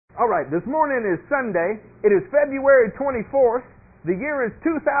All right, this morning is Sunday. It is February 24th. The year is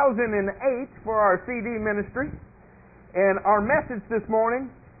 2008 for our CD ministry. And our message this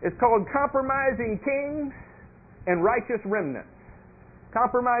morning is called Compromising Kings and Righteous Remnants.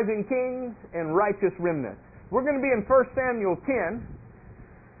 Compromising Kings and Righteous Remnants. We're going to be in 1 Samuel 10.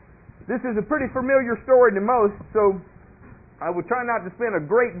 This is a pretty familiar story to most, so I would try not to spend a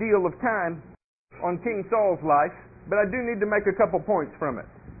great deal of time on King Saul's life, but I do need to make a couple points from it.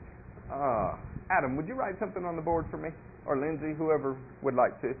 Adam, would you write something on the board for me? Or Lindsay, whoever would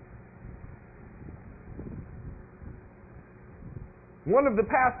like to. One of the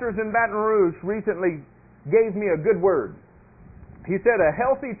pastors in Baton Rouge recently gave me a good word. He said, a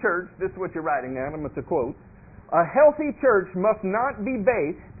healthy church, this is what you're writing, Adam, it's a quote, a healthy church must not be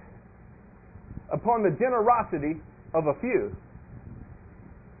based upon the generosity of a few.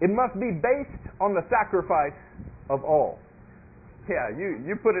 It must be based on the sacrifice of all. Yeah,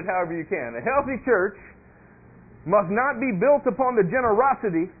 you put it however you can. A healthy church must not be built upon the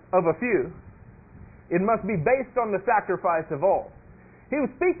generosity of a few. It must be based on the sacrifice of all. He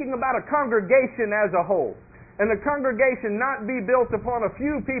was speaking about a congregation as a whole. And the congregation not be built upon a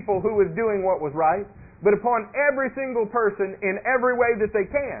few people who was doing what was right, but upon every single person in every way that they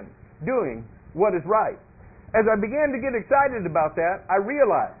can doing what is right. As I began to get excited about that, I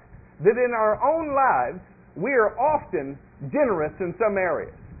realized that in our own lives, we are often generous in some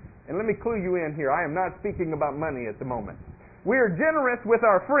areas. And let me clue you in here. I am not speaking about money at the moment. We are generous with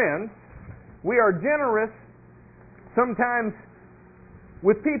our friends. We are generous sometimes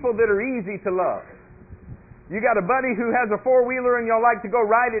with people that are easy to love. You got a buddy who has a four-wheeler and y'all like to go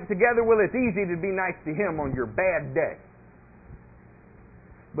ride it together. Well, it's easy to be nice to him on your bad day.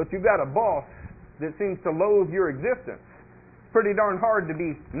 But you got a boss that seems to loathe your existence. Pretty darn hard to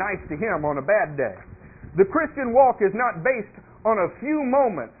be nice to him on a bad day. The Christian walk is not based on a few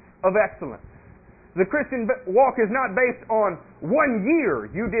moments of excellence. The Christian walk is not based on 1 year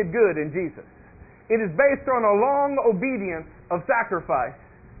you did good in Jesus. It is based on a long obedience of sacrifice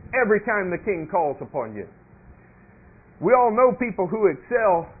every time the King calls upon you. We all know people who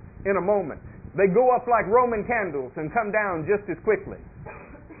excel in a moment. They go up like Roman candles and come down just as quickly.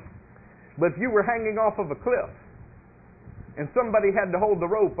 But if you were hanging off of a cliff and somebody had to hold the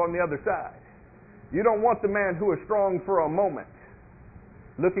rope on the other side, you don't want the man who is strong for a moment,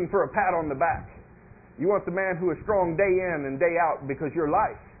 looking for a pat on the back. You want the man who is strong day in and day out because your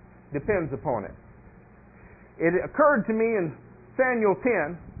life depends upon it. It occurred to me in Samuel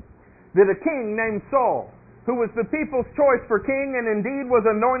 10 that a king named Saul, who was the people's choice for king and indeed was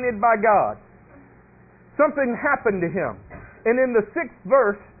anointed by God, something happened to him. And in the 6th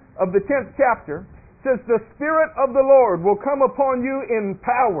verse of the 10th chapter, it says, the Spirit of the Lord will come upon you in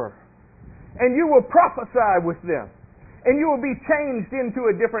power, and you will prophesy with them, and you will be changed into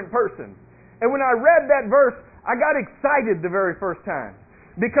a different person. And when I read that verse, I got excited the very first time,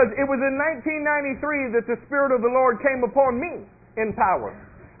 because it was in 1993 that the Spirit of the Lord came upon me in power.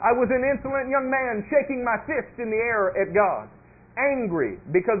 I was an insolent young man shaking my fist in the air at God, angry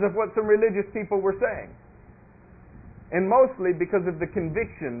because of what some religious people were saying, and mostly because of the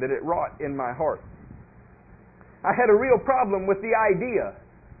conviction that it wrought in my heart. I had a real problem with the idea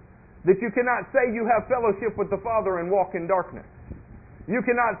that you cannot say you have fellowship with the Father and walk in darkness. You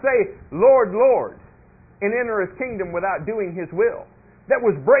cannot say, Lord, Lord, and enter His kingdom without doing His will. That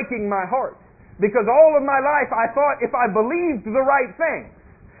was breaking my heart, because all of my life I thought if I believed the right things,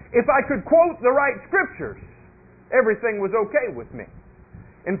 if I could quote the right scriptures, everything was okay with me.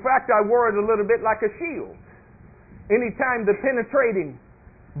 In fact, I wore it a little bit like a shield. Anytime the penetrating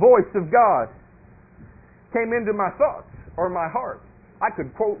voice of God came into my thoughts or my heart, I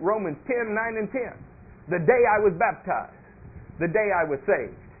could quote Romans 10, 9, and 10. The day I was baptized, the day I was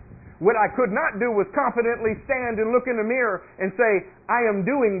saved. What I could not do was confidently stand and look in the mirror and say, I am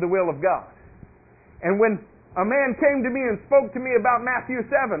doing the will of God. And when a man came to me and spoke to me about Matthew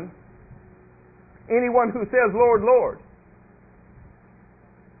 7, anyone who says, Lord, Lord,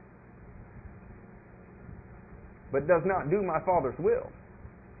 but does not do my Father's will,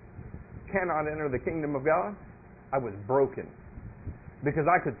 cannot enter the kingdom of God, I was broken. Because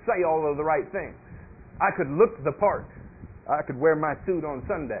I could say all of the right things. I could look the part. I could wear my suit on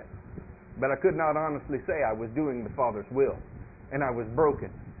Sunday. But I could not honestly say I was doing the Father's will. And I was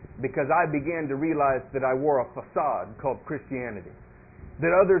broken. Because I began to realize that I wore a facade called Christianity.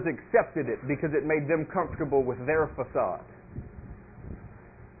 That others accepted it because it made them comfortable with their facade.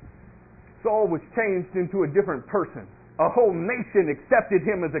 Saul was changed into a different person. A whole nation accepted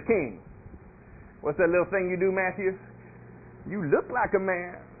him as a king. What's that little thing you do, Matthew? You look like a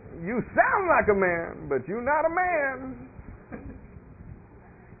man. You sound like a man, but you're not a man.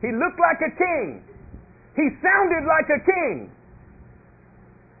 He looked like a king. He sounded like a king.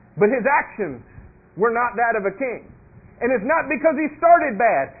 But his actions were not that of a king. And it's not because he started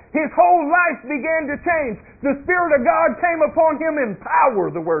bad. His whole life began to change. The Spirit of God came upon him in power,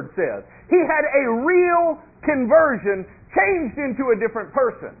 the Word says. He had a real conversion, changed into a different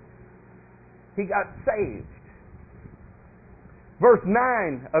person. He got saved. Verse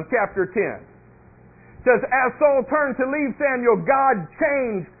 9 of chapter 10 says, as Saul turned to leave Samuel, God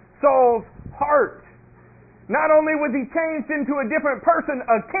changed Saul's heart. Not only was he changed into a different person,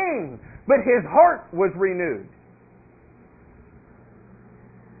 a king, but his heart was renewed.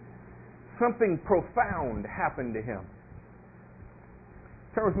 Something profound happened to him.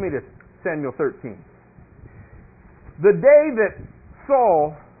 Turn with me to Samuel 13. The day that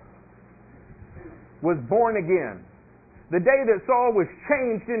Saul was born again, the day that Saul was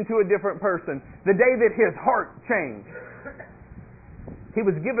changed into a different person, the day that his heart changed, he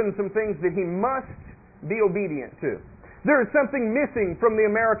was given some things that he must be obedient to. There is something missing from the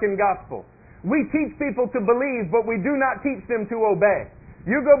American gospel. We teach people to believe, but we do not teach them to obey.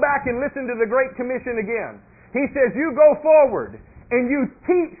 You go back and listen to the Great Commission again. He says, you go forward and you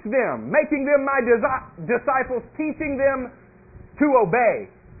teach them, making them my disciples, teaching them to obey.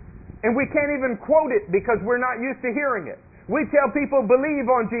 And we can't even quote it because we're not used to hearing it. We tell people, believe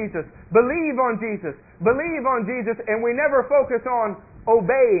on Jesus, believe on Jesus, believe on Jesus, and we never focus on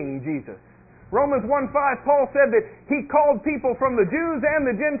obeying Jesus. Romans 1:5, Paul said that he called people from the Jews and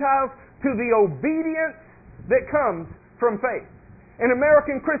the Gentiles to the obedience that comes from faith. In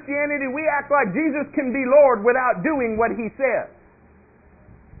American Christianity, we act like Jesus can be Lord without doing what He says.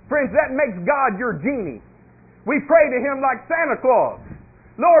 Friends, that makes God your genie. We pray to Him like Santa Claus.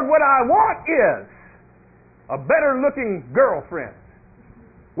 Lord, what I want is a better looking girlfriend.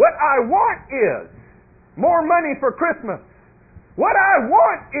 What I want is more money for Christmas. What I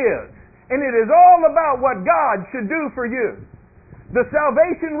want is, and it is all about what God should do for you. The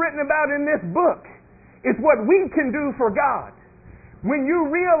salvation written about in this book is what we can do for God. When you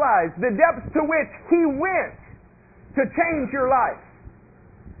realize the depths to which He went to change your life.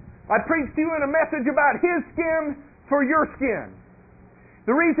 I preached to you in a message about His skin for your skin.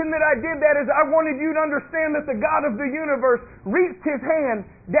 The reason that I did that is I wanted you to understand that the God of the universe reached His hand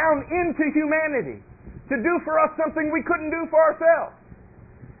down into humanity to do for us something we couldn't do for ourselves.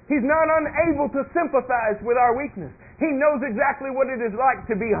 He's not unable to sympathize with our weakness. He knows exactly what it is like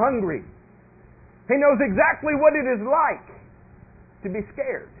to be hungry. He knows exactly what it is like to be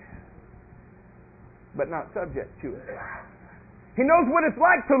scared, but not subject to it. He knows what it's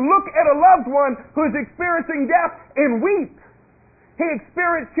like to look at a loved one who is experiencing death and weep. He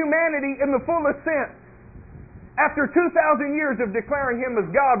experienced humanity in the fullest sense. After 2,000 years of declaring Him as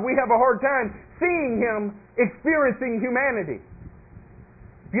God, we have a hard time seeing Him experiencing humanity.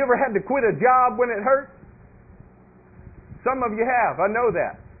 Have you ever had to quit a job when it hurt? Some of you have, I know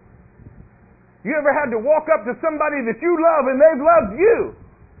that. You ever had to walk up to somebody that you love and they've loved you,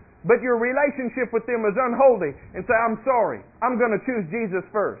 but your relationship with them is unholy, and say, I'm sorry, I'm going to choose Jesus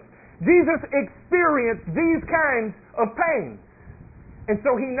first. Jesus experienced these kinds of pain, and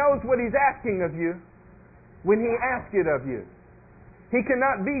so He knows what He's asking of you when He asks it of you. He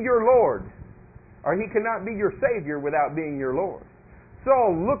cannot be your Lord, or He cannot be your Savior without being your Lord.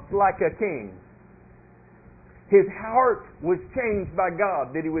 Saul looked like a king. His heart was changed by God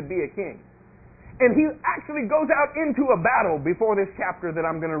that he would be a king. And he actually goes out into a battle before this chapter that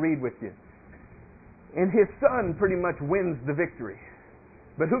I'm going to read with you. And his son pretty much wins the victory.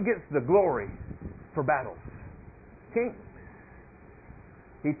 But who gets the glory for battles? King.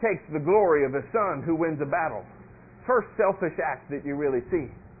 He takes the glory of his son who wins a battle. First selfish act that you really see.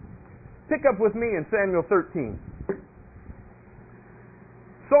 Pick up with me in Samuel 13.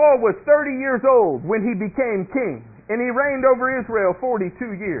 Saul was 30 years old when he became king, and he reigned over Israel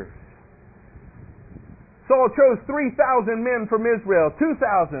 42 years. Saul chose 3,000 men from Israel.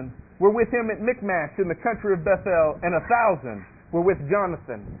 2,000 were with him at Michmash in the country of Bethel, and 1,000 were with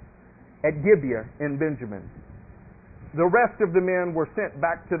Jonathan at Gibeah in Benjamin. The rest of the men were sent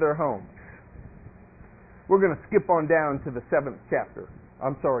back to their homes. We're going to skip on down to the 7th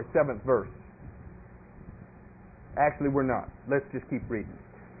verse. Actually, we're not. Let's just keep reading.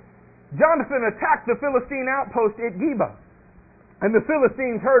 Jonathan attacked the Philistine outpost at Gibeah, and the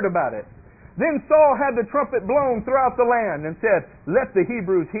Philistines heard about it. Then Saul had the trumpet blown throughout the land and said, let the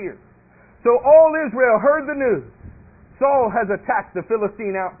Hebrews hear. So all Israel heard the news. Saul has attacked the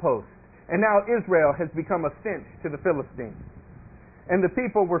Philistine outpost, and now Israel has become a stench to the Philistines. And the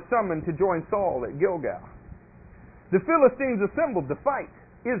people were summoned to join Saul at Gilgal. The Philistines assembled to fight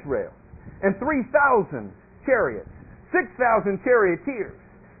Israel, and 3,000 chariots, 6,000 charioteers,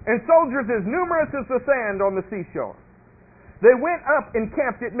 and soldiers as numerous as the sand on the seashore. They went up and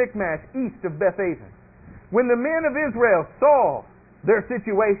camped at Michmash, east of Bethaven. When the men of Israel saw their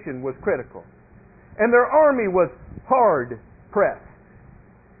situation was critical, and their army was hard pressed,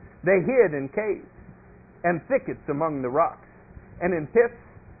 they hid in caves and thickets among the rocks, and in pits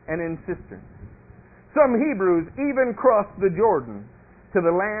and in cisterns. Some Hebrews even crossed the Jordan to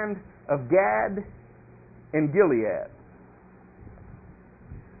the land of Gad and Gilead.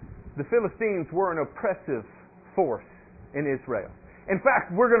 The Philistines were an oppressive force in Israel. In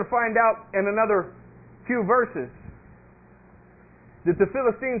fact, we're going to find out in another few verses that the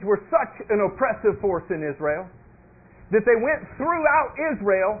Philistines were such an oppressive force in Israel that they went throughout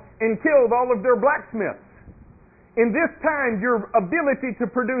Israel and killed all of their blacksmiths. In this time, your ability to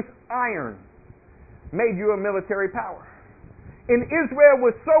produce iron made you a military power. And Israel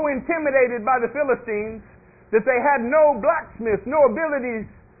was so intimidated by the Philistines that they had no blacksmiths, no abilities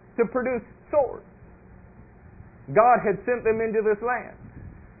to produce swords. God had sent them into this land.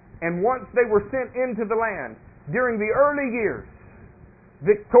 And once they were sent into the land, during the early years,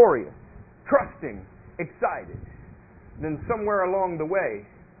 victorious, trusting, excited, then somewhere along the way,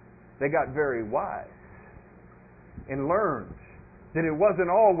 they got very wise and learned that it wasn't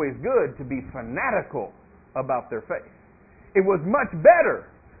always good to be fanatical about their faith. It was much better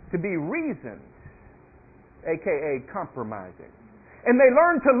to be reasoned, aka compromising. And they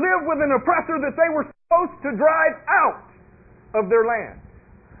learned to live with an oppressor that they were supposed to drive out of their land.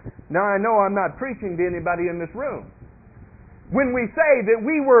 Now I know I'm not preaching to anybody in this room when we say that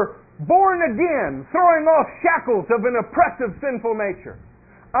we were born again, throwing off shackles of an oppressive sinful nature.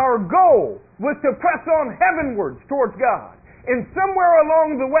 Our goal was to press on heavenwards towards God. And somewhere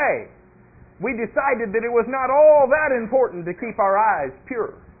along the way, we decided that it was not all that important to keep our eyes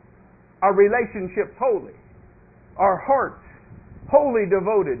pure, our relationships holy, our hearts wholly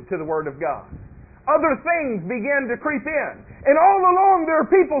devoted to the Word of God. Other things began to creep in. And all along there are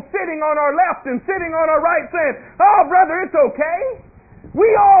people sitting on our left and sitting on our right saying, "Oh, brother, it's okay.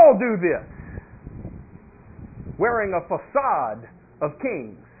 We all do this." Wearing a facade of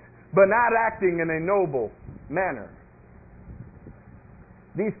kings, but not acting in a noble manner.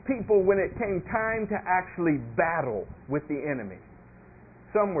 These people, when it came time to actually battle with the enemy,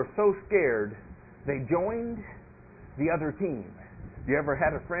 some were so scared they joined the other team. You ever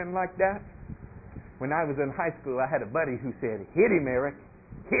had a friend like that? When I was in high school, I had a buddy who said, "Hit him, Eric,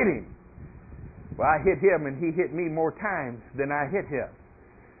 hit him." Well, I hit him and he hit me more times than I hit him.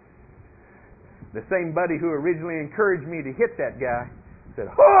 The same buddy who originally encouraged me to hit that guy said,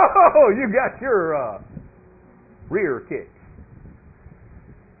 "Oh, you got your rear kick."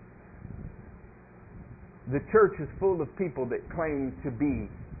 The church is full of people that claim to be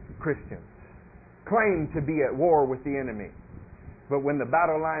Christians, claim to be at war with the enemy. But when the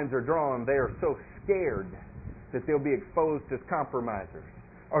battle lines are drawn, they are so scared that they'll be exposed as compromisers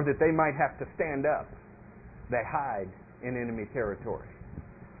or that they might have to stand up. They hide in enemy territory.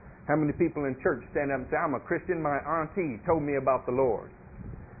 How many people in church stand up and say, "I'm a Christian, my auntie told me about the Lord."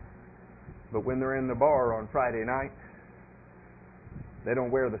 But when they're in the bar on Friday night, they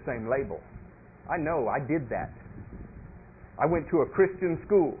don't wear the same label. I know, I did that. I went to a Christian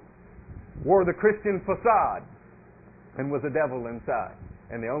school, wore the Christian facade, and was a devil inside.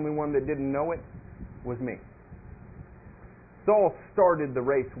 And the only one that didn't know it was me. Saul started the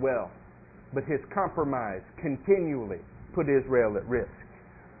race well, but his compromise continually put Israel at risk.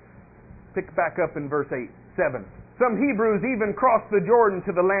 Pick back up in verse 7. Some Hebrews even crossed the Jordan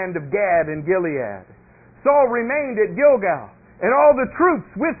to the land of Gad and Gilead. Saul remained at Gilgal, and all the troops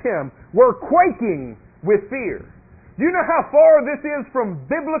with him were quaking with fear. Do you know how far this is from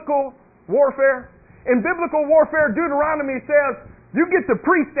biblical warfare? In biblical warfare, Deuteronomy says, you get the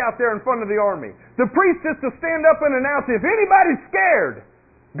priest out there in front of the army. The priest is to stand up and announce, if anybody's scared,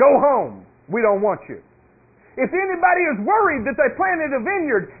 go home. We don't want you. If anybody is worried that they planted a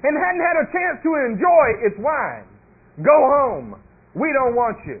vineyard and hadn't had a chance to enjoy its wine, go home. We don't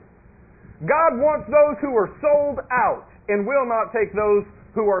want you. God wants those who are sold out and will not take those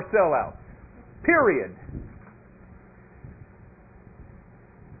who are sellouts. Period.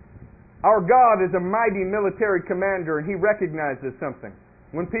 Our God is a mighty military commander, and He recognizes something.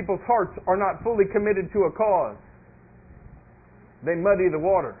 When people's hearts are not fully committed to a cause, they muddy the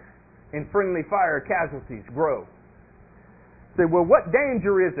water, and friendly fire casualties grow. Say, well, what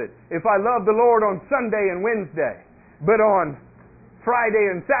danger is it if I love the Lord on Sunday and Wednesday, but on Friday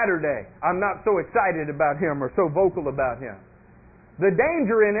and Saturday I'm not so excited about Him or so vocal about Him? The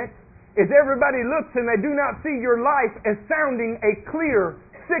danger in it is everybody looks and they do not see your life as sounding a clear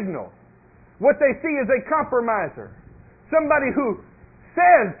signal. What they see is a compromiser. Somebody who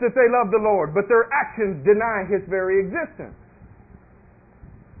says that they love the Lord, but their actions deny His very existence.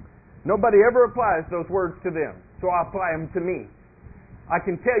 Nobody ever applies those words to them, so I apply them to me. I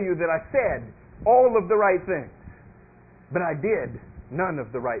can tell you that I said all of the right things, but I did none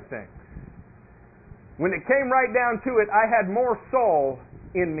of the right things. When it came right down to it, I had more Saul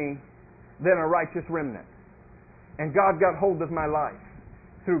in me than a righteous remnant. And God got hold of my life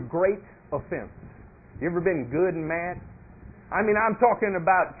through great offense. You ever been good and mad? I mean, I'm talking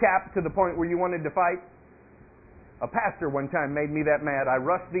about chapped to the point where you wanted to fight. A pastor one time made me that mad. I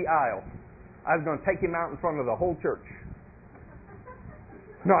rushed the aisle. I was going to take him out in front of the whole church.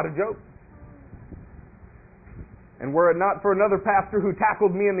 Not a joke. And were it not for another pastor who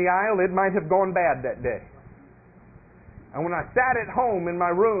tackled me in the aisle, it might have gone bad that day. And when I sat at home in my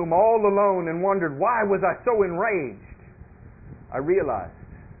room all alone and wondered why was I so enraged, I realized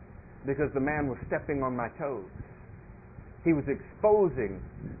because the man was stepping on my toes. He was exposing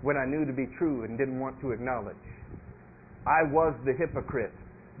what I knew to be true and didn't want to acknowledge. I was the hypocrite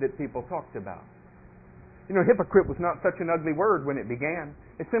that people talked about. You know, hypocrite was not such an ugly word when it began.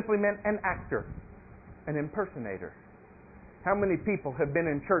 It simply meant an actor, an impersonator. How many people have been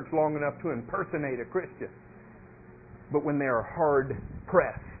in church long enough to impersonate a Christian? But when they are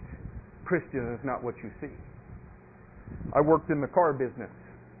hard-pressed, Christian is not what you see. I worked in the car business.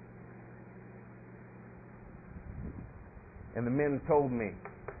 And the men told me,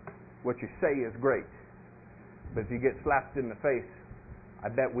 what you say is great, but if you get slapped in the face, I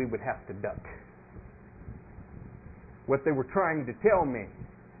bet we would have to duck. What they were trying to tell me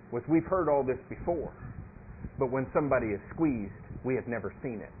was we've heard all this before, but when somebody is squeezed, we have never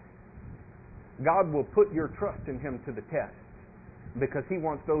seen it. God will put your trust in Him to the test because He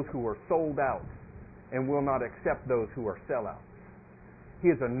wants those who are sold out and will not accept those who are sellouts. He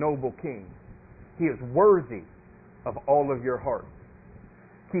is a noble King. He is worthy of all of your heart.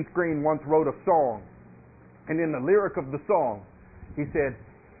 Keith Green once wrote a song, and in the lyric of the song, he said,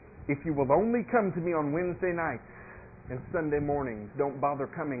 if you will only come to me on Wednesday nights and Sunday mornings, don't bother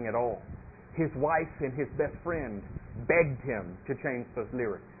coming at all. His wife and his best friend begged him to change those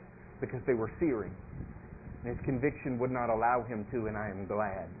lyrics because they were searing. And his conviction would not allow him to, and I am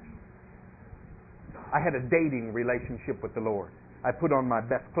glad. I had a dating relationship with the Lord. I put on my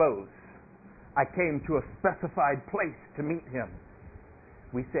best clothes. I came to a specified place to meet Him.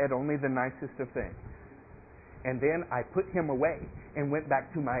 We said only the nicest of things. And then I put Him away and went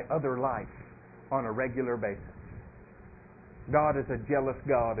back to my other life on a regular basis. God is a jealous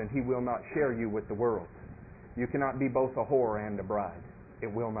God, and He will not share you with the world. You cannot be both a whore and a bride. It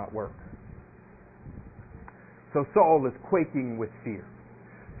will not work. So Saul is quaking with fear.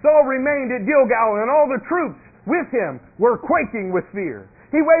 Saul remained at Gilgal, and all the troops with him were quaking with fear.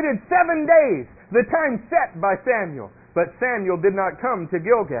 He waited 7 days, the time set by Samuel. But Samuel did not come to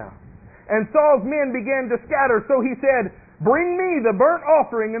Gilgal. And Saul's men began to scatter, so he said, bring me the burnt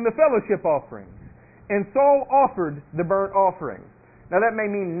offering and the fellowship offering. And Saul offered the burnt offering. Now that may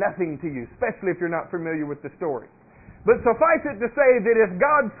mean nothing to you, especially if you're not familiar with the story. But suffice it to say that if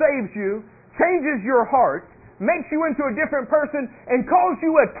God saves you, changes your heart, makes you into a different person, and calls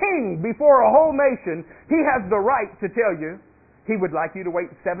you a king before a whole nation, He has the right to tell you He would like you to wait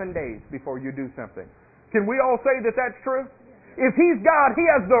 7 days before you do something. Can we all say that that's true? If He's God, He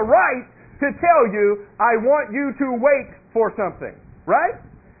has the right to tell you, I want you to wait for something. Right?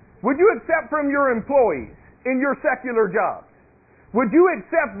 Would you accept from your employees in your secular jobs? Would you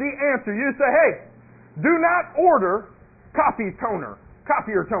accept the answer? You say, hey, do not order copier toner.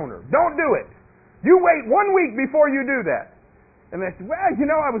 Don't do it. You wait 1 week before you do that. And they say, well,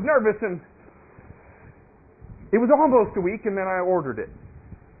 I was nervous and it was almost a week and then I ordered it.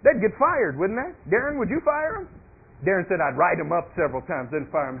 They'd get fired, wouldn't they? Darren, would you fire him? Darren said I'd write him up several times, then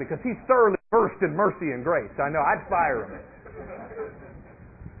fire him because he's thoroughly versed in mercy and grace. I know, I'd fire him.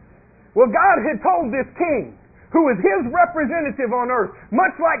 Well, God had told this king, who is His representative on earth,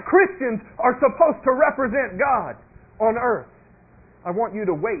 much like Christians are supposed to represent God on earth, I want you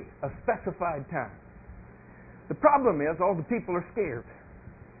to wait a specified time. The problem is all the people are scared.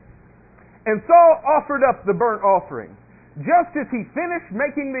 And Saul offered up the burnt offering. Just as he finished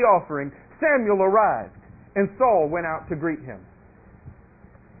making the offering, Samuel arrived, and Saul went out to greet him.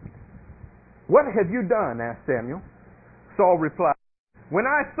 What have you done? Asked Samuel. Saul replied, when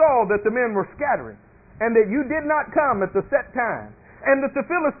I saw that the men were scattering, and that you did not come at the set time, and that the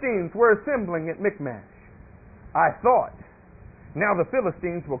Philistines were assembling at Michmash, I thought, now the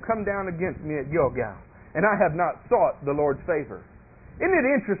Philistines will come down against me at Gilgal, and I have not sought the Lord's favor. Isn't it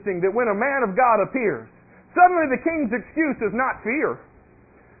interesting that when a man of God appears, suddenly the king's excuse is not fear.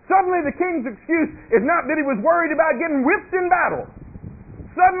 Suddenly the king's excuse is not that he was worried about getting whipped in battle.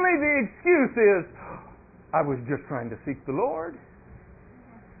 Suddenly the excuse is, I was just trying to seek the Lord.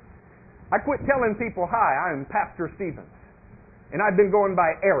 I quit telling people, hi, I'm Pastor Stevens. And I've been going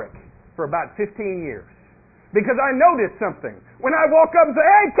by Eric for about 15 years. Because I noticed something. When I walk up and say,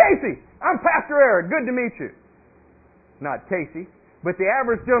 hey, Casey, I'm Pastor Eric. Good to meet you. Not Casey. But the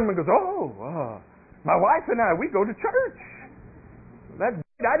average gentleman goes, my wife and I, we go to church. That's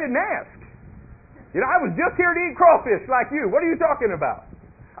I didn't ask. I was just here to eat crawfish like you. What are you talking about?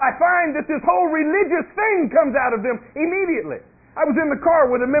 I find that this whole religious thing comes out of them immediately. I was in the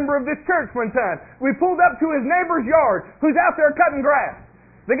car with a member of this church one time. We pulled up to his neighbor's yard who's out there cutting grass.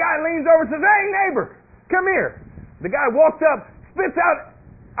 The guy leans over and says, hey, neighbor, come here. The guy walks up, spits out,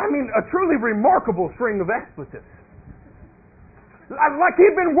 a truly remarkable string of expletives. Like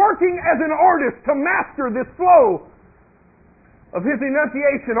he'd been working as an artist to master this flow of his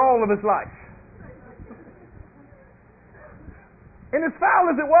enunciation all of his life. And as foul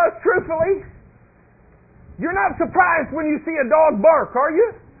as it was, truthfully, you're not surprised when you see a dog bark, are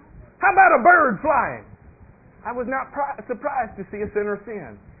you? How about a bird flying? I was not surprised to see a sinner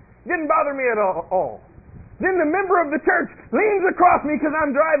sin. Didn't bother me at all. Then the member of the church leans across me because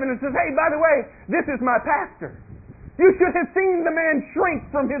I'm driving and says, hey, by the way, this is my pastor. You should have seen the man shrink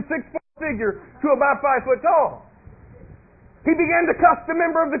from his 6-foot figure to about 5 foot tall. He began to cuss the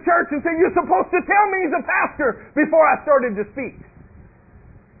member of the church and say, you're supposed to tell me he's a pastor before I started to speak.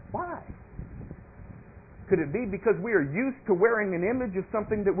 Why? Could it be because we are used to wearing an image of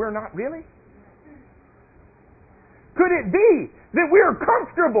something that we're not really? Could it be that we are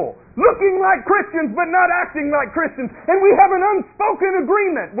comfortable looking like Christians but not acting like Christians, and we have an unspoken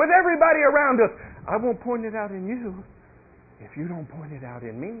agreement with everybody around us? I won't point it out in you if you don't point it out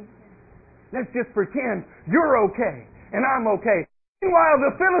in me. Let's just pretend you're okay and I'm okay. Meanwhile,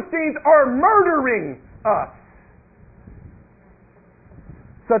 the Philistines are murdering us.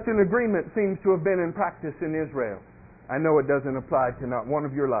 Such an agreement seems to have been in practice in Israel. I know it doesn't apply to not one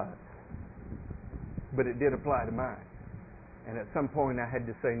of your lives, but it did apply to mine. And at some point I had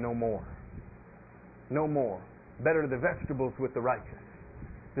to say no more. No more. Better the vegetables with the righteous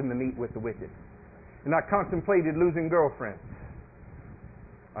than the meat with the wicked. And I contemplated losing girlfriends.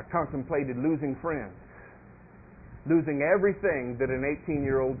 I contemplated losing friends. Losing everything that an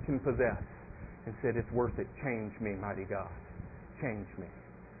 18-year-old can possess. And said, it's worth it. Change me, mighty God. Change me.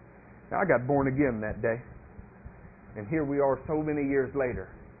 Now, I got born again that day. And here we are so many years later.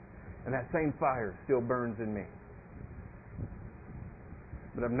 And that same fire still burns in me.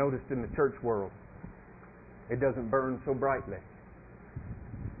 But I've noticed in the church world, it doesn't burn so brightly.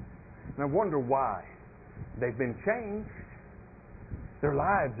 And I wonder why. They've been changed. Their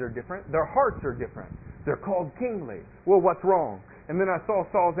lives are different. Their hearts are different. They're called kingly. Well, what's wrong? And then I saw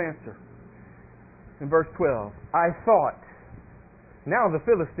Saul's answer. In verse 12, I thought, now the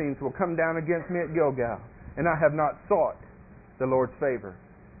Philistines will come down against me at Gilgal, and I have not sought the Lord's favor.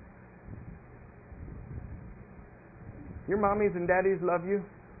 Your mommies and daddies love you?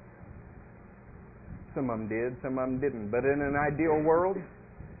 Some of them did, some of them didn't. But in an ideal world,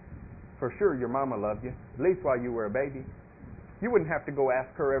 for sure your mama loved you, at least while you were a baby. You wouldn't have to go ask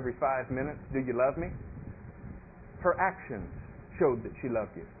her every 5 minutes, do you love me? Her actions showed that she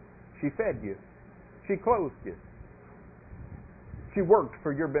loved you. She fed you. She clothed you. She worked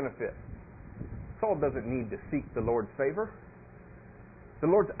for your benefit. Saul doesn't need to seek the Lord's favor. The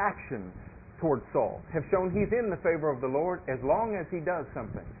Lord's actions towards Saul have shown he's in the favor of the Lord as long as he does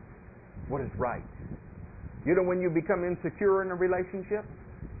something what is right. You know when you become insecure in a relationship?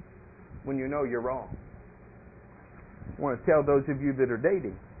 When you know you're wrong. I want to tell those of you that are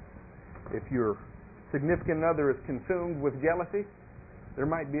dating, if your significant other is consumed with jealousy, there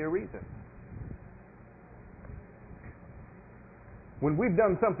might be a reason. When we've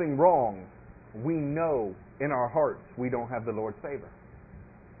done something wrong, we know in our hearts we don't have the Lord's favor.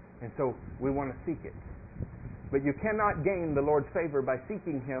 And so we want to seek it. But you cannot gain the Lord's favor by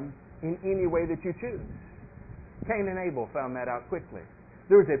seeking Him in any way that you choose. Cain and Abel found that out quickly.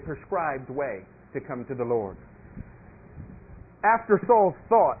 There is a prescribed way to come to the Lord. After Saul's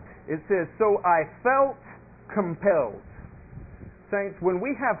thought, it says, so I felt compelled. Saints, when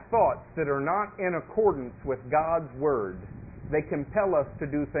we have thoughts that are not in accordance with God's Word, they compel us to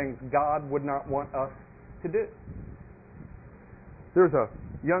do things God would not want us to do. There's a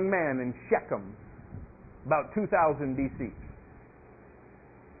young man in Shechem, about 2000 BC.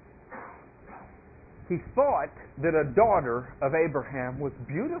 He thought that a daughter of Abraham was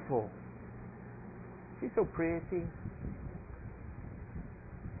beautiful. She's so pretty.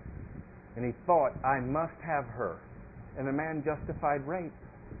 And he thought, I must have her. And the man justified rape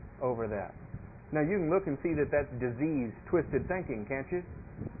over that. Now you can look and see that that's diseased, twisted thinking, can't you?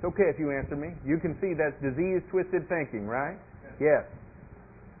 It's okay if you answer me. You can see that's diseased, twisted thinking, right? Yes.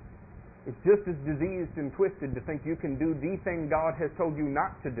 It's just as diseased and twisted to think you can do the thing God has told you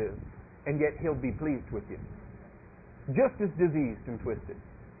not to do, and yet He'll be pleased with you. Just as diseased and twisted.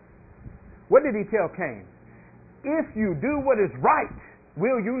 What did He tell Cain? If you do what is right,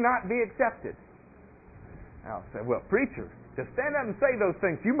 will you not be accepted? I'll say, well, preacher, to stand up and say those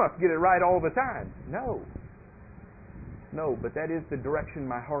things, you must get it right all the time. No, but that is the direction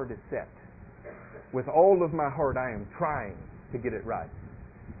my heart is set. With all of my heart, I am trying to get it right.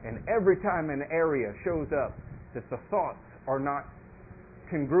 And every time an area shows up that the thoughts are not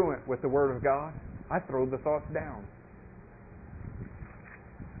congruent with the Word of God, I throw the thoughts down.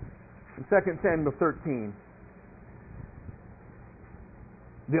 In 2 Samuel 13,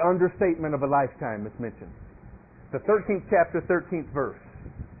 the understatement of a lifetime is mentioned. The 13th chapter, 13th verse.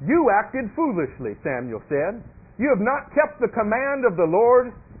 You acted foolishly, Samuel said. You have not kept the command of the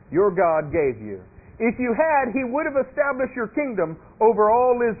Lord your God gave you. If you had, He would have established your kingdom over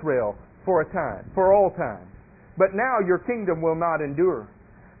all Israel for all time. But now your kingdom will not endure.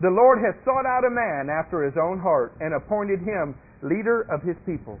 The Lord has sought out a man after His own heart and appointed him leader of His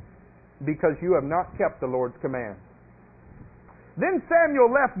people, because you have not kept the Lord's command. Then Samuel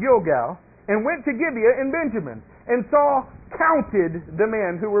left Gilgal and went to Gibeah in Benjamin, and Saul counted the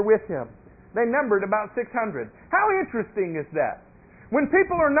men who were with him. They numbered about 600. How interesting is that? When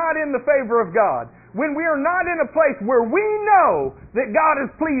people are not in the favor of God, when we are not in a place where we know that God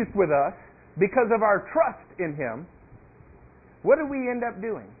is pleased with us because of our trust in Him, what do we end up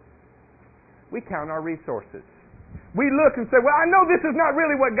doing? We count our resources. We look and say, well, I know this is not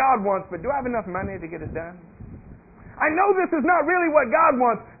really what God wants, but do I have enough money to get it done? I know this is not really what God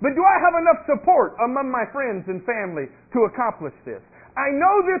wants, but do I have enough support among my friends and family to accomplish this? I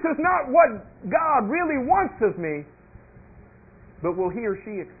know this is not what God really wants of me, but will He or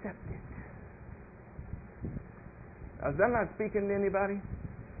she accept it? Is that not speaking to anybody?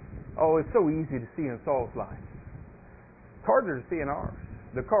 Oh, it's so easy to see in Saul's life. It's harder to see in ours.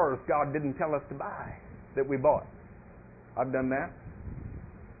 The cars God didn't tell us to buy that we bought. I've done that.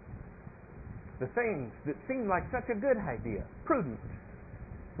 The things that seemed like such a good idea. Prudent.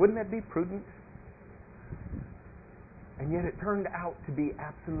 Wouldn't that be prudent? And yet it turned out to be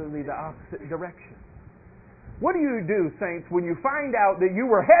absolutely the opposite direction. What do you do, saints, when you find out that you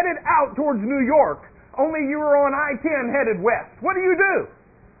were headed out towards New York, only you were on I-10 headed west? What do?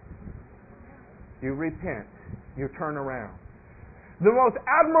 You repent. You turn around. The most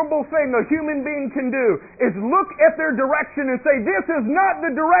admirable thing a human being can do is look at their direction and say, this is not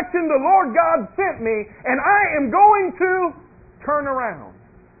the direction the Lord God sent me, and I am going to turn around.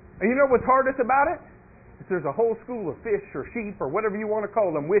 And you know what's hardest about it? If there's a whole school of fish or sheep or whatever you want to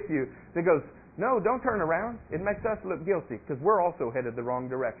call them with you that goes, no, don't turn around. It makes us look guilty because we're also headed the wrong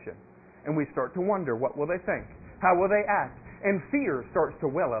direction. And we start to wonder, what will they think? How will they act? And fear starts to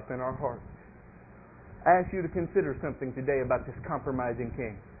well up in our hearts. I ask you to consider something today about this compromising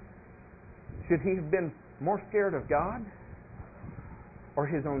king. Should he have been more scared of God or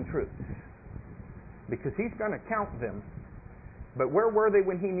his own troops? Because he's going to count them. But where were they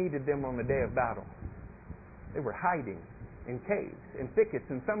when he needed them on the day of battle? They were hiding in caves, in thickets,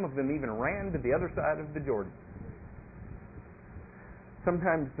 and some of them even ran to the other side of the Jordan.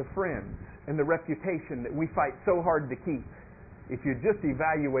 Sometimes the friends and the reputation that we fight so hard to keep, if you just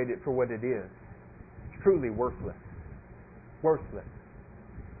evaluate it for what it is, truly worthless. Worthless.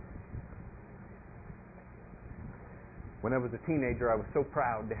 When I was a teenager, I was so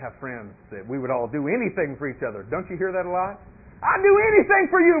proud to have friends that we would all do anything for each other. Don't you hear that a lot? I'd do anything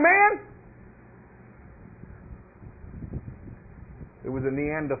for you, man! It was a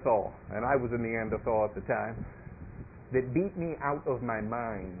Neanderthal, and I was a Neanderthal at the time, that beat me out of my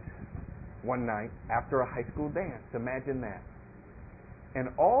mind one night after a high school dance. Imagine that. And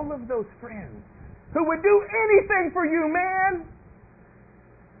all of those friends who would do anything for you, man,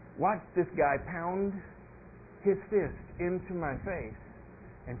 watched this guy pound his fist into my face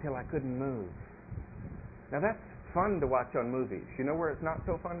until I couldn't move. Now that's fun to watch on movies. You know where it's not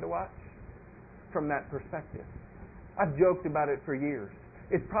so fun to watch? From that perspective. I've joked about it for years.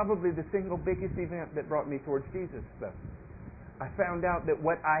 It's probably the single biggest event that brought me towards Jesus, though. I found out that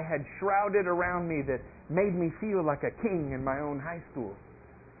what I had shrouded around me that made me feel like a king in my own high school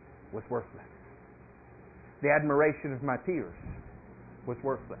was worthless. The admiration of my peers was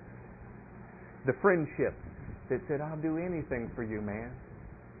worthless. The friendships that said, I'll do anything for you, man,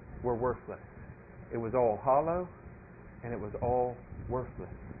 were worthless. It was all hollow, and it was all worthless.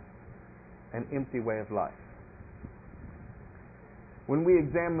 An empty way of life. When we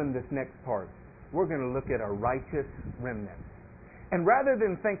examine this next part, we're going to look at a righteous remnant. And rather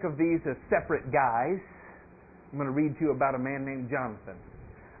than think of these as separate guys, I'm going to read to you about a man named Jonathan.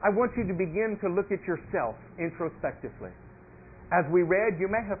 I want you to begin to look at yourself introspectively. As we read, you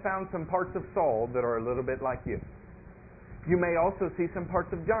may have found some parts of Saul that are a little bit like you. You may also see some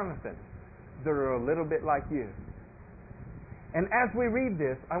parts of Jonathan that are a little bit like you. And as we read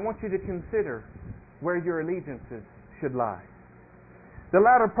this, I want you to consider where your allegiances should lie. The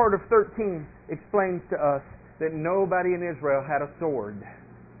latter part of 13 explains to us that nobody in Israel had a sword.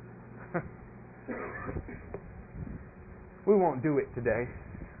 We won't do it today.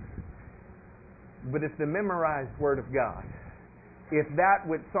 But it's the memorized Word of God. If that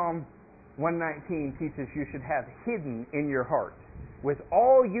which Psalm 119 teaches you should have hidden in your heart, with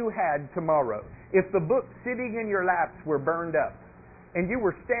all you had tomorrow, if the book sitting in your laps were burned up, and you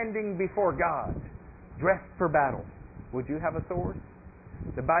were standing before God, dressed for battle, would you have a sword?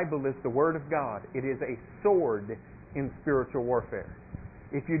 The Bible is the Word of God. It is a sword in spiritual warfare.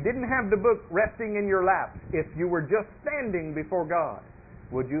 If you didn't have the book resting in your laps, if you were just standing before God,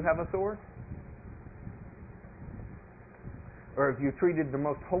 would you have a sword? Or if you treated the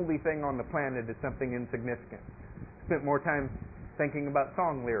most holy thing on the planet as something insignificant, spent more time thinking about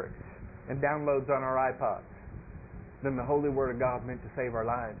song lyrics and downloads on our iPods than the holy Word of God meant to save our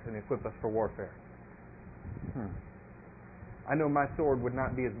lives and equip us for warfare. I know my sword would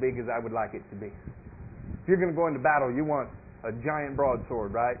not be as big as I would like it to be. If you're going to go into battle, you want a giant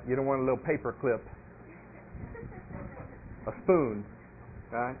broadsword, right? You don't want a little paper clip, a spoon,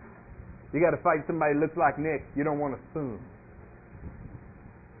 right? You got to fight somebody who looks like Nick. You don't want a spoon.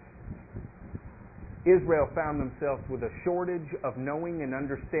 Israel found themselves with a shortage of knowing and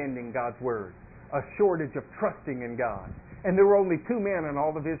understanding God's Word, a shortage of trusting in God. And there were only two men in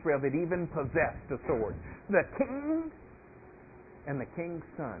all of Israel that even possessed a sword, the king and the king's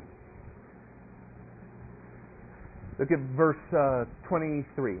son. Look at verse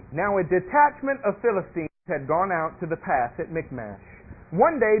 23. Now a detachment of Philistines had gone out to the pass at Michmash.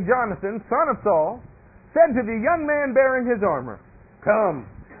 One day Jonathan, son of Saul, said to the young man bearing his armor, "Come,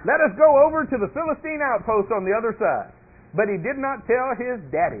 let us go over to the Philistine outpost on the other side." But he did not tell his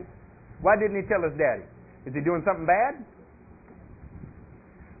daddy. Why didn't he tell his daddy? Is he doing something bad?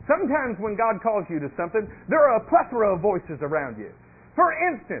 Sometimes when God calls you to something, there are a plethora of voices around you. For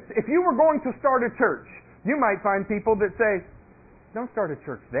instance, if you were going to start a church, you might find people that say, "Don't start a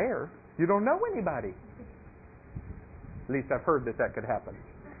church there. You don't know anybody." At least I've heard that could happen.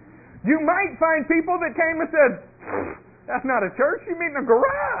 You might find people that came and said, "That's not a church. You meet in a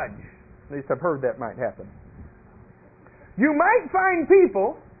garage." At least I've heard that might happen. You might find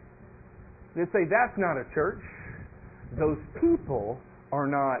people that say, "That's not a church. Those people are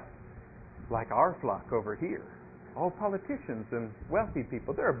not like our flock over here. All politicians and wealthy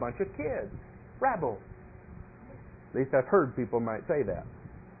people. They're a bunch of kids. Rabble." At least I've heard people might say that.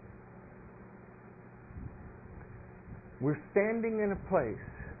 We're standing in a place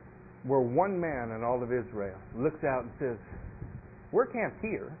where one man in all of Israel looks out and says, "We're camped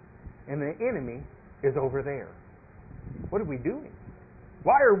here, and the enemy is over there. What are we doing?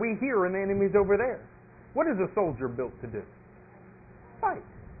 Why are we here and the enemy's over there?" What is a soldier built to do? Fight.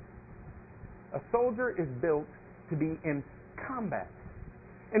 A soldier is built to be in combat.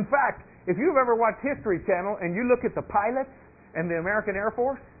 In fact, if you've ever watched History Channel and you look at the pilots and the American Air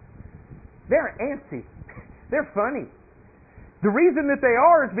Force, they're antsy. They're funny. The reason that they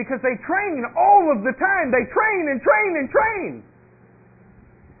are is because they train all of the time. They train and train and train.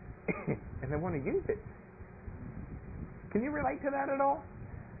 And they want to use it. Can you relate to that at all?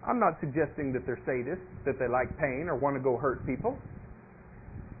 I'm not suggesting that they're sadists, that they like pain or want to go hurt people.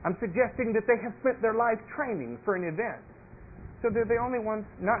 I'm suggesting that they have spent their life training for an event. So they're the only ones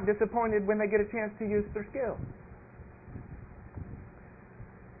not disappointed when they get a chance to use their skills.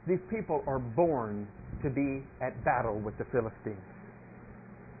 These people are born to be at battle with the Philistines.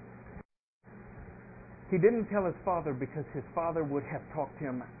 He didn't tell his father because his father would have talked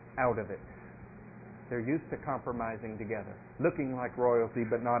him out of it. They're used to compromising together, looking like royalty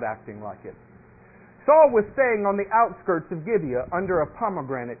but not acting like it. Saul was staying on the outskirts of Gibeah under a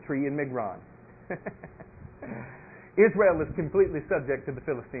pomegranate tree in Migron. Israel is completely subject to the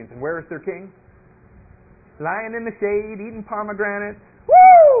Philistines. And where is their king? Lying in the shade, eating pomegranates.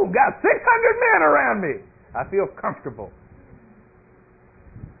 Woo! Got 600 men around me. I feel comfortable.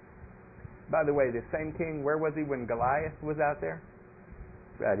 By the way, this same king, where was he when Goliath was out there?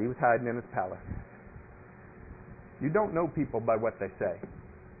 Right, he was hiding in his palace. You don't know people by what they say.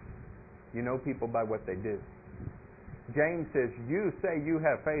 You know people by what they do. James says, "You say you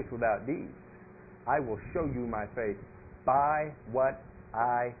have faith without deeds. I will show you my faith by what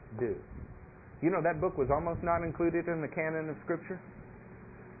I do." You know, that book was almost not included in the canon of Scripture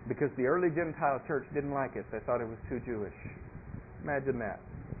because the early Gentile church didn't like it. They thought it was too Jewish. Imagine that.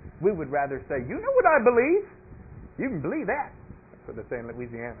 We would rather say, you know what I believe? You can believe that. That's what they say in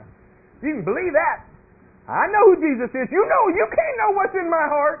Louisiana. You can believe that. I know who Jesus is. You can't know what's in my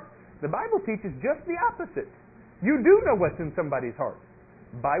heart. The Bible teaches just the opposite. You do know what's in somebody's heart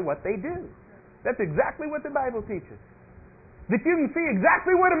by what they do. That's exactly what the Bible teaches. That you can see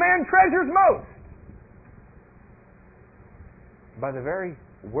exactly what a man treasures most by the very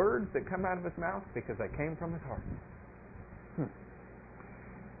words that come out of his mouth because they came from his heart.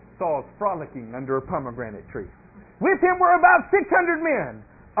 Saul's frolicking under a pomegranate tree. With him were about 600 men,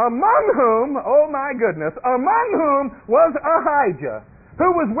 among whom, oh my goodness, among whom was Ahijah, who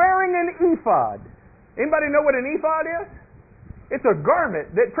was wearing an ephod. Anybody know what an ephod is? It's a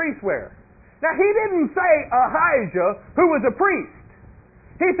garment that priests wear. Now, he didn't say Ahijah, who was a priest.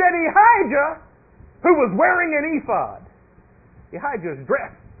 He said Ahijah, who was wearing an ephod. Ahijah is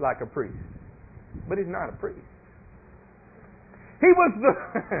dressed like a priest, but he's not a priest. He was the...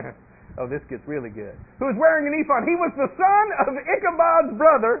 oh, this gets really good. Who was wearing an ephod. He was the son of Ichabod's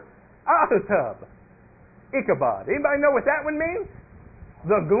brother, Ahitub. Ichabod. Anybody know what that one means?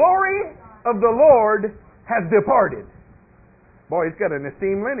 The glory of the Lord has departed. Boy, he's got an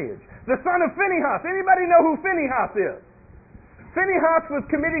esteemed lineage. The son of Phinehas. Anybody know who Phinehas is? Phinehas was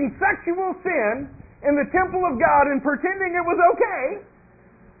committing sexual sin in the temple of God and pretending it was okay.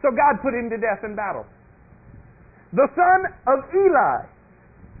 So God put him to death in battle. The son of Eli.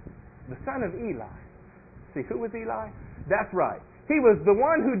 The son of Eli. See, who was Eli? That's right. He was the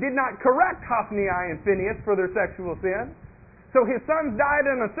one who did not correct Hophni and Phinehas for their sexual sin. So his sons died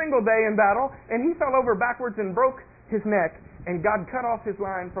in a single day in battle, and he fell over backwards and broke his neck, and God cut off his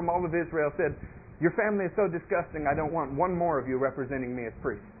line from all of Israel, said, your family is so disgusting, I don't want one more of you representing me as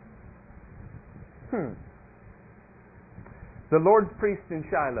priests. The Lord's priest in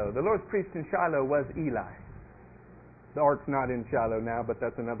Shiloh. The Lord's priest in Shiloh was Eli. The ark's not in Shiloh now, but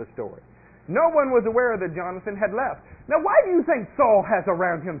that's another story. No one was aware that Jonathan had left. Now, why do you think Saul has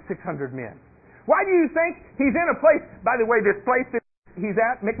around him 600 men? Why do you think he's in a place, by the way, this place that he's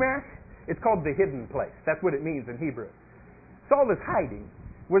at, Michmash, it's called the hidden place. That's what it means in Hebrew. Saul is hiding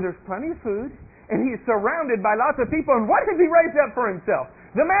where there's plenty of food, and he's surrounded by lots of people, and what has he raised up for himself?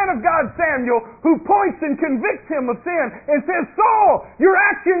 The man of God, Samuel, who points and convicts him of sin and says, Saul, your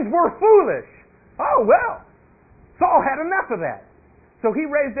actions were foolish. Oh, well. Saul had enough of that. So he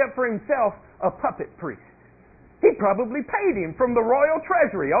raised up for himself a puppet priest. He probably paid him from the royal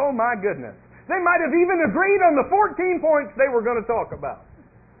treasury. Oh, my goodness. They might have even agreed on the 14 points they were going to talk about.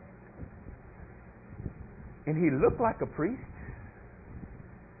 And he looked like a priest,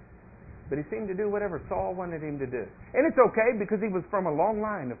 but he seemed to do whatever Saul wanted him to do. And it's okay because he was from a long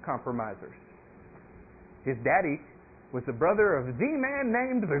line of compromisers. His daddy was the brother of the man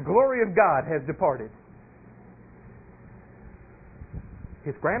named the glory of God has departed.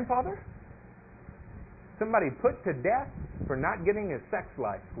 His grandfather, somebody put to death for not getting his sex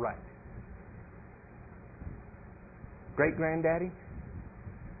life right. Great-granddaddy,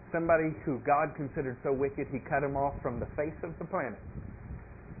 somebody who God considered so wicked he cut him off from the face of the planet.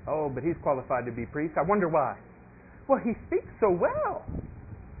 Oh, but he's qualified to be priest. I wonder why. Well, he speaks so well.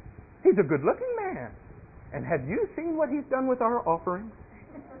 He's a good-looking man. And have you seen what he's done with our offerings?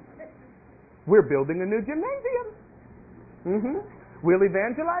 We're building a new gymnasium. We'll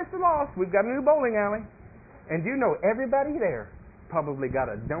evangelize the lost. We've got a new bowling alley. And you know everybody there probably got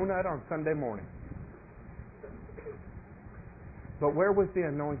a donut on Sunday morning. But where was the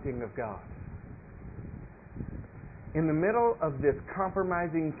anointing of God? In the middle of this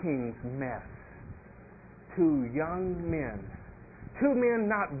compromising king's mess, two men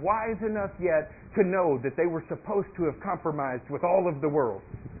not wise enough yet to know that they were supposed to have compromised with all of the world.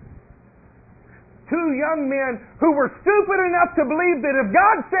 Two young men who were stupid enough to believe that if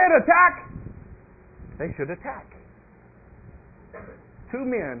God said attack, they should attack. Two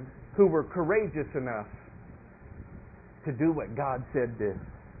men who were courageous enough to do what God said do.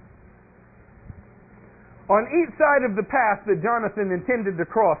 On each side of the path that Jonathan intended to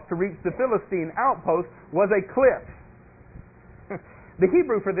cross to reach the Philistine outpost was a cliff. The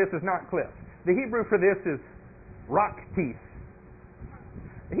Hebrew for this is not cliff. The Hebrew for this is rock teeth.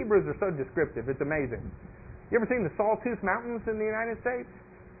 The Hebrews are so descriptive, it's amazing. You ever seen the Sawtooth Mountains in the United States?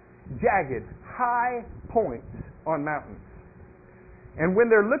 Jagged, high points on mountains. And when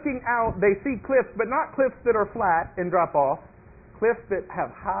they're looking out, they see cliffs, but not cliffs that are flat and drop off. Cliffs that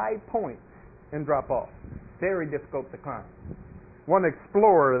have high points and drop off. Very difficult to climb. One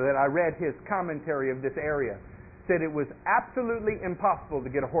explorer that I read his commentary of this area said it was absolutely impossible to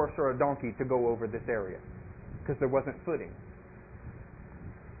get a horse or a donkey to go over this area because there wasn't footing.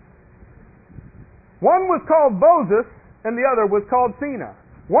 One was called Bozis and the other was called Sina.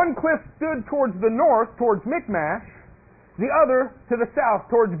 One cliff stood towards the north, towards Michmash, the other to the south,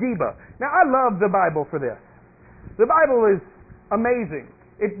 towards Geba. Now, I love the Bible for this. The Bible is amazing.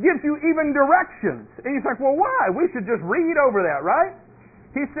 It gives you even directions. And you think, well, why? We should just read over that, right?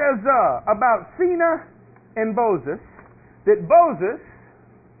 He says about Sina and Bozis, that Bozis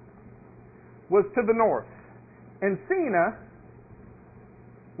was to the north, and Sina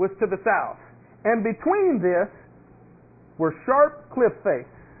was to the south. And between this were sharp cliff faces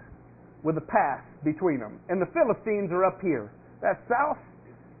with a pass between them. And the Philistines are up here. That's south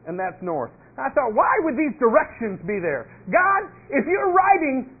and that's north. I thought, why would these directions be there? God, if you're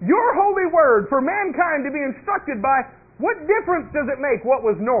writing your holy word for mankind to be instructed by, what difference does it make what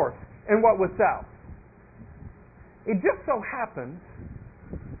was north and what was south? It just so happens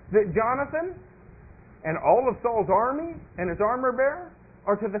that Jonathan and all of Saul's army and his armor bearer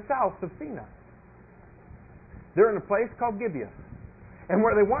are to the south of Sina. They're in a place called Gibeah. And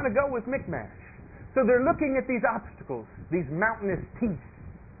where they want to go is Michmash. So they're looking at these obstacles, these mountainous peaks.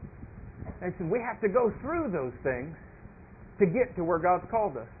 They said, we have to go through those things to get to where God's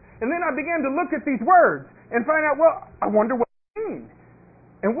called us. And then I began to look at these words and find out, well, I wonder what they mean.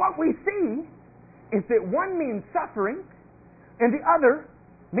 And what we see is that one means suffering and the other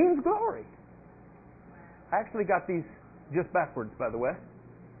means glory. I actually got these just backwards, by the way.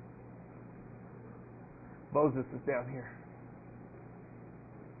 Moses is down here.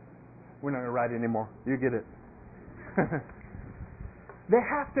 We're not going to write anymore. You get it. They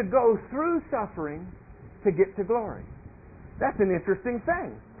have to go through suffering to get to glory. That's an interesting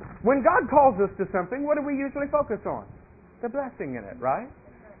thing. When God calls us to something, what do we usually focus on? The blessing in it, right?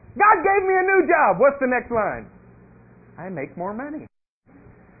 God gave me a new job. What's the next line? I make more money.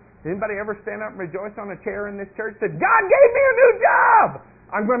 Anybody ever stand up and rejoice on a chair in this church that God gave me a new job?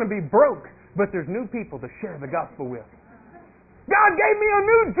 I'm going to be broke, but there's new people to share the gospel with. God gave me a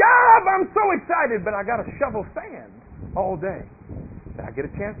new job. I'm so excited, but I got to shovel sand all day. But I get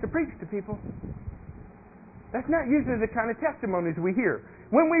a chance to preach to people. That's not usually the kind of testimonies we hear.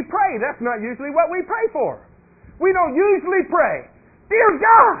 When we pray, that's not usually what we pray for. We don't usually pray, dear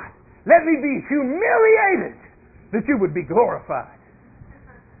God, let me be humiliated that you would be glorified.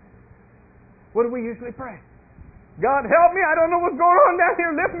 What do we usually pray? God, help me. I don't know what's going on down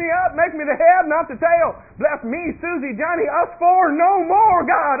here. Lift me up. Make me the head, not the tail. Bless me, Susie, Johnny, us four, no more,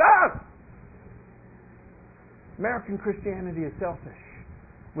 God, us. American Christianity is selfish.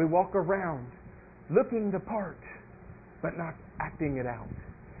 We walk around looking the part, but not acting it out.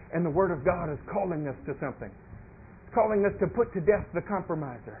 And the Word of God is calling us to something. It's calling us to put to death the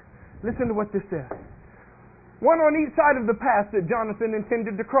compromiser. Listen to what this says. One on each side of the path that Jonathan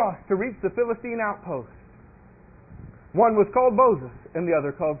intended to cross to reach the Philistine outpost. One was called Bozis and the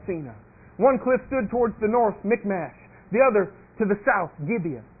other called Sina. One cliff stood towards the north, Michmash. The other to the south,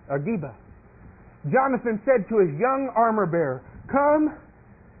 Geba. Jonathan said to his young armor bearer, come,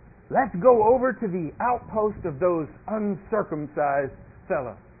 let's go over to the outpost of those uncircumcised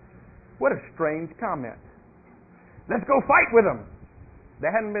fellows. What a strange comment. Let's go fight with them. They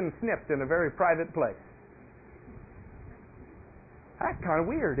hadn't been snipped in a very private place. That's kind of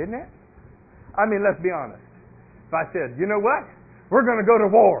weird, isn't it? I mean, let's be honest. If I said, you know what? We're going to go to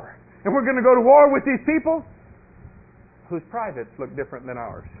war. And we're going to go to war with these people whose privates look different than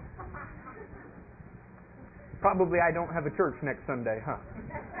ours. Probably I don't have a church next Sunday, huh?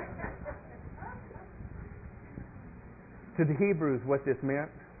 To the Hebrews, what this meant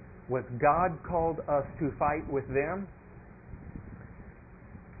was God called us to fight with them,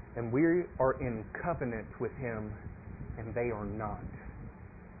 and we are in covenant with Him, and they are not.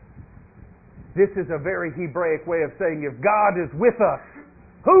 This is a very Hebraic way of saying, if God is with us,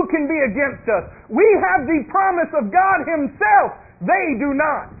 who can be against us? We have the promise of God Himself. They do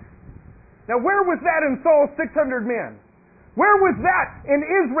not. Now, where was that in Saul's 600 men? Where was that in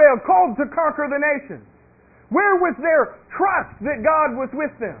Israel called to conquer the nations? Where was their trust that God was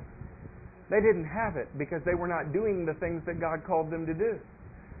with them? They didn't have it because they were not doing the things that God called them to do.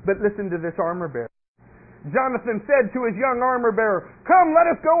 But listen to this armor bearer. Jonathan said to his young armor bearer, come,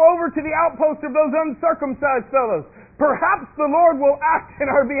 let us go over to the outpost of those uncircumcised fellows. Perhaps the Lord will act in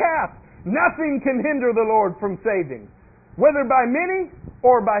our behalf. Nothing can hinder the Lord from saving, whether by many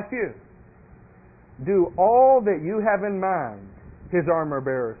or by few. Do all that you have in mind, his armor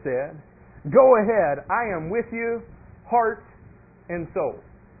bearer said. Go ahead, I am with you, heart and soul.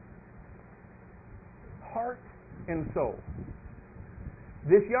 Heart and soul.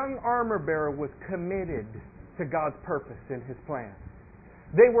 This young armor bearer was committed to to God's purpose and His plan.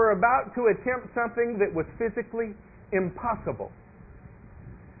 They were about to attempt something that was physically impossible.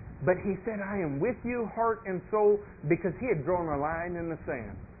 But He said, I am with you, heart and soul, because He had drawn a line in the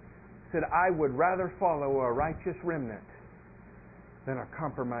sand. Said, I would rather follow a righteous remnant than a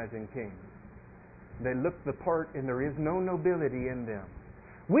compromising king. They look the part, and there is no nobility in them.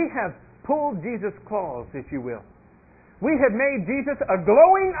 We have pulled Jesus' claws, if you will. We have made Jesus a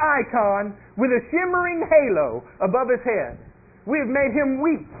glowing icon with a shimmering halo above His head. We have made Him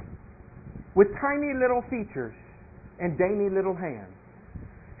weak with tiny little features and dainty little hands.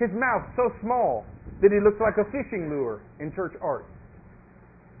 His mouth so small that He looks like a fishing lure in church art.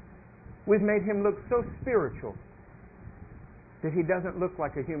 We've made Him look so spiritual that He doesn't look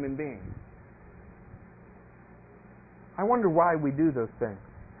like a human being. I wonder why we do those things.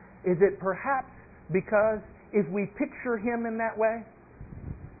 Is it perhaps because if we picture Him in that way,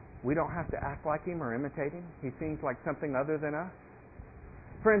 we don't have to act like Him or imitate Him? He seems like something other than us.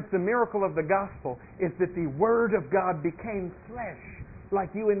 Friends, the miracle of the gospel is that the Word of God became flesh like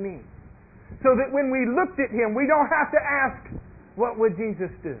you and me. So that when we looked at Him, we don't have to ask, what would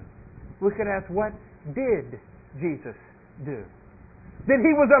Jesus do? We could ask, what did Jesus do? That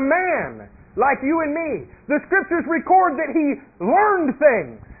He was a man like you and me. The Scriptures record that He learned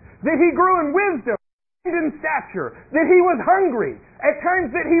things, that He grew in wisdom and in stature, that He was hungry, at times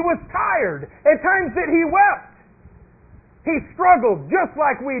that He was tired, at times that He wept. He struggled just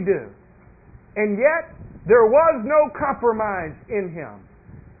like we do. And yet, there was no compromise in Him.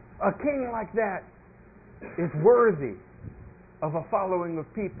 A king like that is worthy of a following of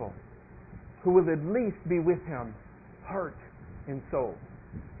people who will at least be with Him, heart and soul.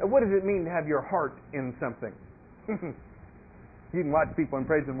 Now, what does it mean to have your heart in something? You can watch people in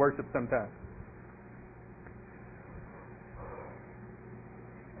praise and worship sometimes.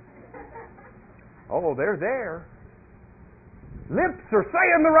 Oh, they're there. Lips are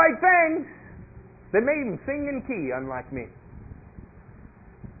saying the right things. They may even sing in key, unlike me.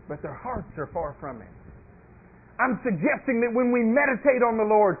 But their hearts are far from Him. I'm suggesting that when we meditate on the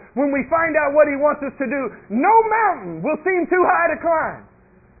Lord, when we find out what He wants us to do, no mountain will seem too high to climb.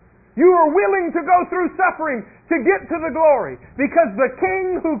 You are willing to go through suffering to get to the glory because the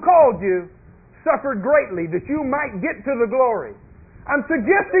King who called you suffered greatly that you might get to the glory. I'm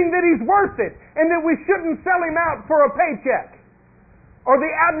suggesting that He's worth it and that we shouldn't sell Him out for a paycheck or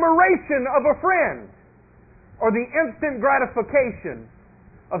the admiration of a friend or the instant gratification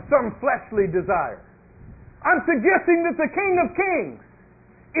of some fleshly desire. I'm suggesting that the King of Kings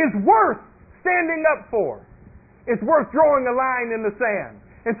is worth standing up for. It's worth drawing a line in the sand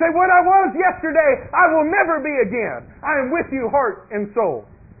and say, what I was yesterday, I will never be again. I am with you, heart and soul.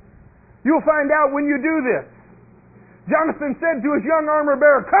 You'll find out when you do this. Jonathan said to his young armor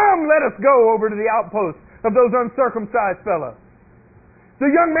bearer, come, let us go over to the outposts of those uncircumcised fellows. The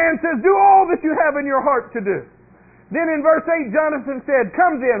young man says, do all that you have in your heart to do. Then in verse 8, Jonathan said,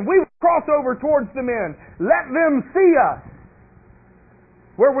 come then, we will cross over towards the men. Let them see us.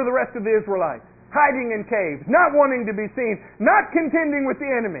 Where were the rest of the Israelites? Hiding in caves, not wanting to be seen, not contending with the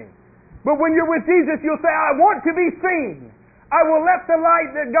enemy. But when you're with Jesus, you'll say, I want to be seen. I will let the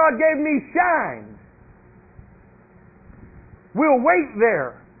light that God gave me shine. We'll wait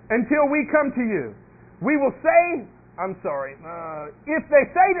there until we come to you. We will say, if they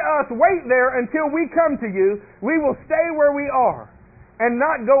say to us, wait there until we come to you, we will stay where we are and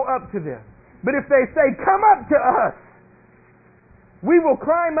not go up to them. But if they say, come up to us, we will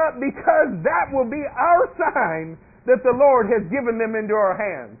climb up because that will be our sign that the Lord has given them into our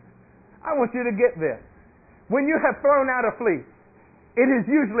hands. I want you to get this. When you have thrown out a fleece, it has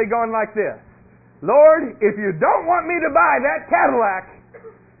usually gone like this. Lord, if you don't want me to buy that Cadillac,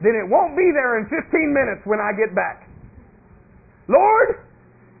 then it won't be there in 15 minutes when I get back. Lord,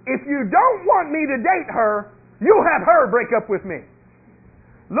 if you don't want me to date her, you'll have her break up with me.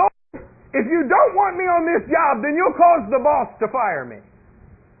 Lord, if you don't want me on this job, then you'll cause the boss to fire me.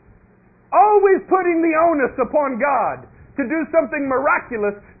 Always putting the onus upon God to do something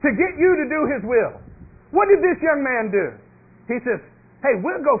miraculous to get you to do His will. What did this young man do? He says, hey,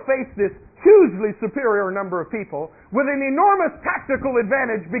 we'll go face this hugely superior number of people with an enormous tactical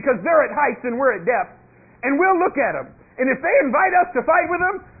advantage because they're at heights and we're at depth, and we'll look at them. And if they invite us to fight with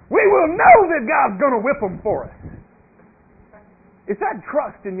them, we will know that God's going to whip them for us. Is that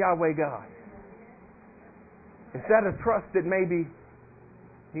trust in Yahweh God? Is that a trust that maybe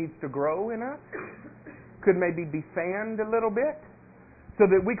needs to grow in us? Could maybe be fanned a little bit so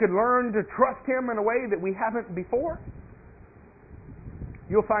that we could learn to trust Him in a way that we haven't before?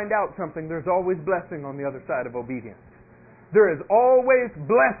 You'll find out something. There's always blessing on the other side of obedience. There is always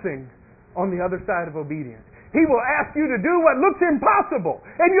blessing on the other side of obedience. He will ask you to do what looks impossible.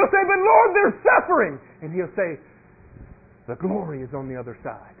 And you'll say, but Lord, there's suffering. And He'll say, the glory is on the other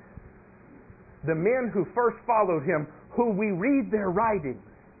side. The men who first followed Him, who we read their writings,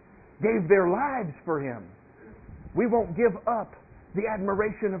 gave their lives for Him. We won't give up the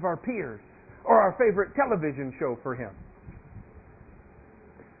admiration of our peers or our favorite television show for Him.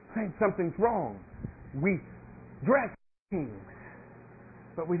 Saying something's wrong. We dress like kings,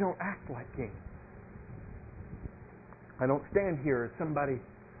 but we don't act like kings. I don't stand here as somebody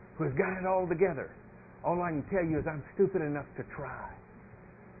who has got it all together. All I can tell you is I'm stupid enough to try.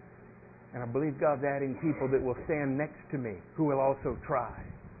 And I believe God's adding people that will stand next to me who will also try.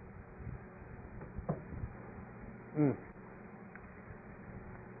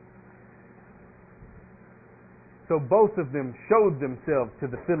 So both of them showed themselves to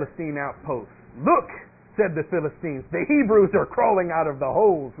the Philistine outposts. Look, said the Philistines, the Hebrews are crawling out of the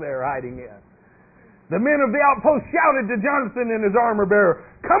holes they're hiding in. The men of the outpost shouted to Jonathan and his armor bearer,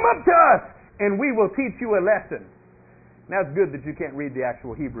 come up to us, and we will teach you a lesson. Now it's good that you can't read the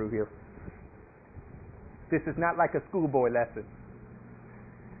actual Hebrew here. This is not like a schoolboy lesson.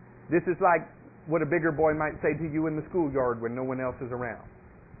 This is like what a bigger boy might say to you in the schoolyard when no one else is around.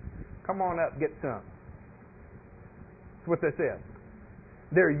 Come on up, get some. That's what this is.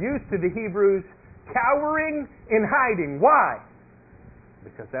 They're used to the Hebrews cowering and hiding. Why?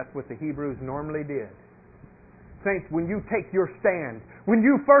 Because that's what the Hebrews normally did. Saints, when you take your stand, when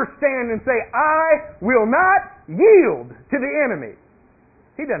you first stand and say, I will not yield to the enemy,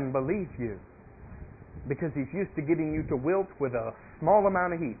 he doesn't believe you because he's used to getting you to wilt with a small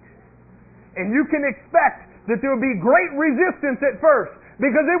amount of heat. And you can expect that there will be great resistance at first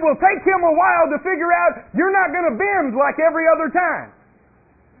because it will take him a while to figure out you're not going to bend like every other time.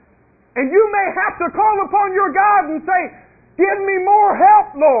 And you may have to call upon your God and say, give me more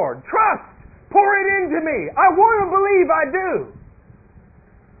help, Lord. Trust. Pour it into me. I want to believe I do.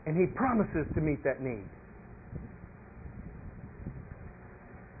 And He promises to meet that need.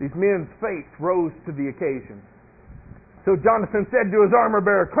 These men's faith rose to the occasion. So Jonathan said to his armor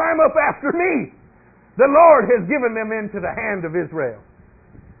bearer, climb up after me. The Lord has given them into the hand of Israel.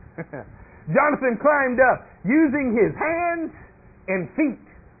 Jonathan climbed up using his hands and feet.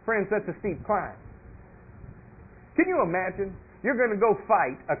 Friends, that's a steep climb. Can you imagine? You're going to go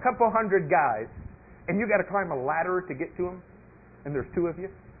fight a couple hundred guys, and you got to climb a ladder to get to them, and there's two of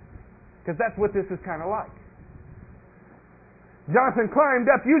you? Because that's what this is kind of like. Jonathan climbed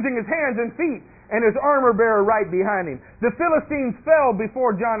up using his hands and feet, and his armor bearer right behind him. The Philistines fell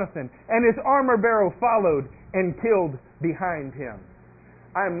before Jonathan, and his armor bearer followed and killed behind him.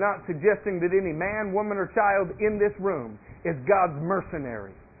 I am not suggesting that any man, woman, or child in this room is God's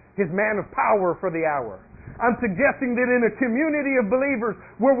mercenary, His man of power for the hour. I'm suggesting that in a community of believers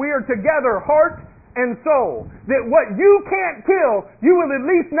where we are together, heart and soul, that what you can't kill, you will at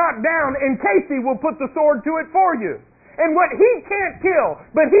least knock down, and Casey will put the sword to it for you. And what he can't kill,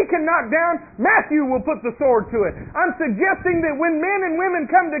 but he can knock down, Matthew will put the sword to it. I'm suggesting that when men and women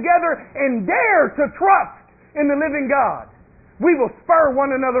come together and dare to trust in the living God, we will spur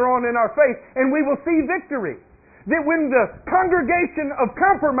one another on in our faith, and we will see victory. That when the congregation of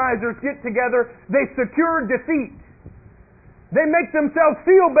compromisers get together, they secure defeat. They make themselves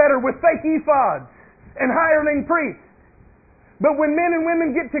feel better with fake ephods and hireling priests. But when men and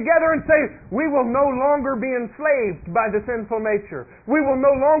women get together and say, we will no longer be enslaved by the sinful nature, we will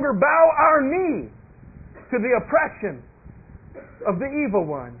no longer bow our knee to the oppression of the evil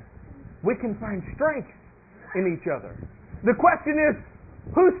one, we can find strength in each other. The question is,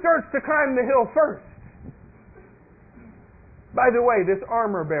 who starts to climb the hill first? By the way, this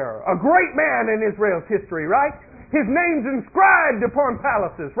armor bearer, a great man in Israel's history, right? His name's inscribed upon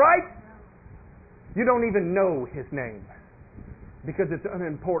palaces, right? You don't even know his name because it's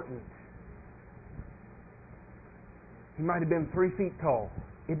unimportant. He might have been 3 feet tall.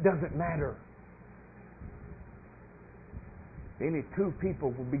 It doesn't matter. Any two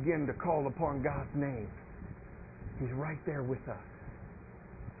people will begin to call upon God's name. He's right there with us.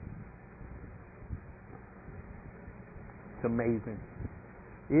 It's amazing.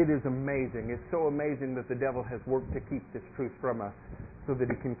 It is amazing. It's so amazing that the devil has worked to keep this truth from us so that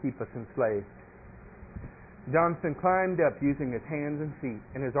he can keep us enslaved. Jonathan climbed up using his hands and feet,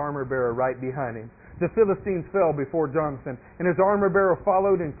 and his armor bearer right behind him. The Philistines fell before Jonathan, and his armor bearer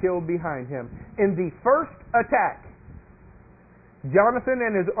followed and killed behind him. In the first attack, Jonathan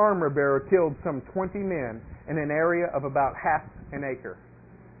and his armor bearer killed some 20 men in an area of about half an acre.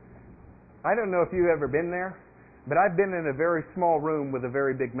 I don't know if you've ever been there, but I've been in a very small room with a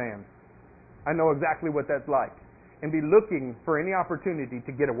very big man. I know exactly what that's like. And be looking for any opportunity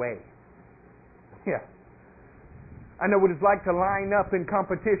to get away. Yeah. I know what it's like to line up in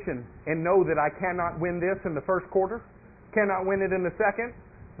competition and know that I cannot win this in the first quarter, cannot win it in the second,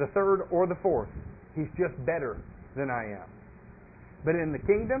 the third, or the fourth. He's just better than I am. But in the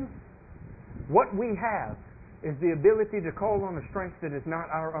kingdom, what we have is the ability to call on a strength that is not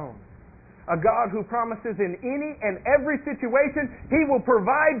our own. A God who promises in any and every situation He will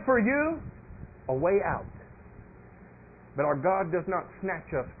provide for you a way out. But our God does not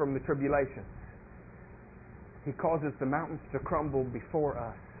snatch us from the tribulations. He causes the mountains to crumble before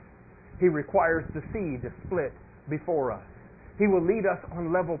us. He requires the sea to split before us. He will lead us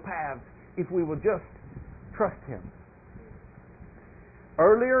on level paths if we will just trust Him.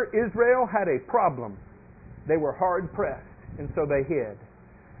 Earlier, Israel had a problem. They were hard pressed, and so they hid.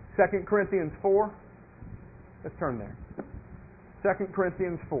 2 Corinthians 4. Let's turn there. 2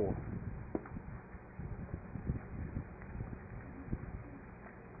 Corinthians 4.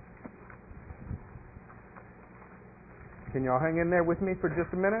 Can y'all hang in there with me for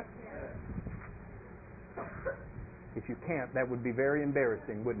just a minute? If you can't, that would be very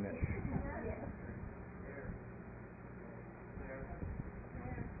embarrassing, wouldn't it?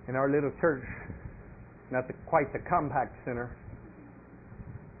 In our little church, not quite the compact center,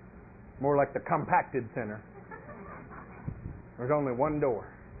 more like the compacted center, there's only one door,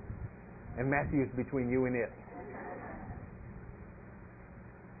 and Matthew's between you and it.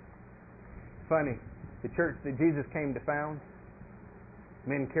 Funny, the church that Jesus came to found,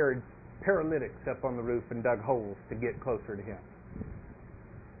 men carried paralytics up on the roof and dug holes to get closer to Him.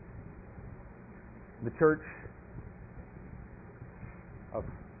 The church of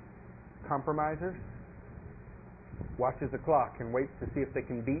compromisers watches the clock and waits to see if they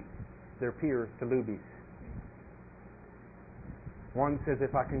can beat their peers to lubies. One says,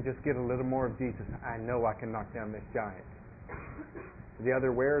 if I can just get a little more of Jesus, I know I can knock down this giant. The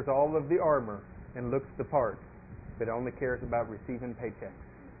other wears all of the armor and looks the part, but only cares about receiving paychecks.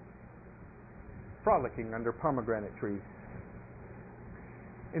 Frolicking under pomegranate trees.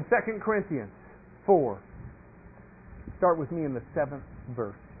 In 2 Corinthians 4, start with me in the 7th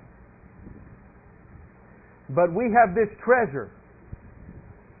verse. But we have this treasure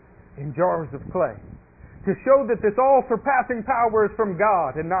in jars of clay, to show that this all-surpassing power is from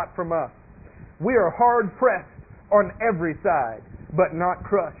God and not from us. We are hard-pressed on every side, but not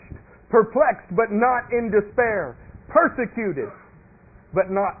crushed. Perplexed, but not in despair. Persecuted,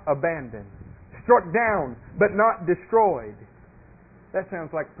 but not abandoned. Struck down, but not destroyed. That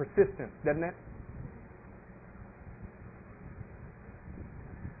sounds like persistence, doesn't it?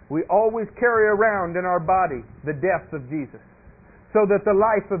 We always carry around in our body the death of Jesus, so that the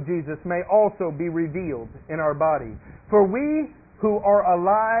life of Jesus may also be revealed in our body. For we who are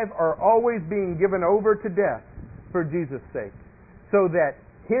alive are always being given over to death for Jesus' sake, so that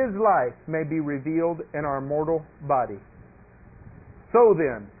His life may be revealed in our mortal body. So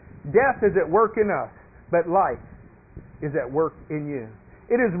then, death is at work in us, but life is at work in you.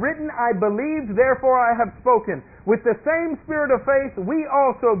 It is written, I believed, therefore I have spoken. With the same spirit of faith, we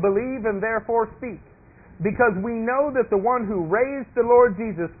also believe and therefore speak. Because we know that the one who raised the Lord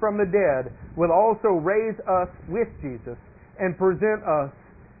Jesus from the dead will also raise us with Jesus and present us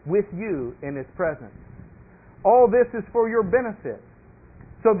with you in His presence. All this is for your benefit,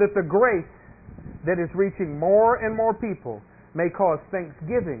 so that the grace that is reaching more and more people may cause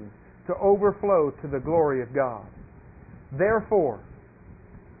thanksgiving to overflow to the glory of God. Therefore,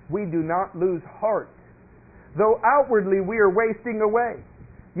 we do not lose heart. Though outwardly we are wasting away,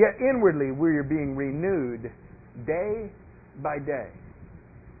 yet inwardly we are being renewed day by day.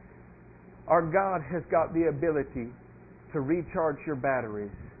 Our God has got the ability to recharge your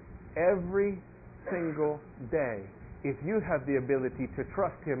batteries every single day if you have the ability to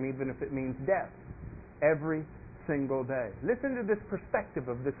trust Him, even if it means death, every single day. Listen to this perspective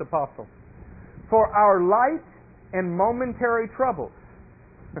of this apostle. For our light and momentary troubles.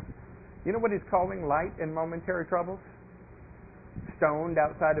 You know what he's calling light and momentary troubles? Stoned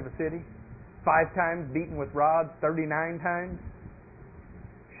outside of a city, 5 times beaten with rods, 39 times,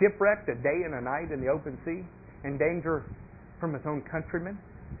 shipwrecked a day and a night in the open sea, in danger from his own countrymen,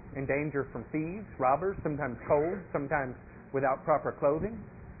 in danger from thieves, robbers, sometimes cold, sometimes without proper clothing,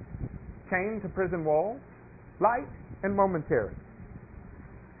 chained to prison walls, light and momentary.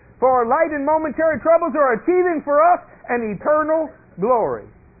 For our light and momentary troubles are achieving for us an eternal glory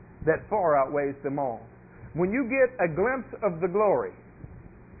that far outweighs them all. When you get a glimpse of the glory,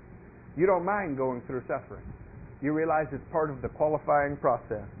 you don't mind going through suffering. You realize it's part of the qualifying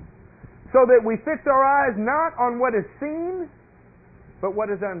process. So that we fix our eyes not on what is seen, but what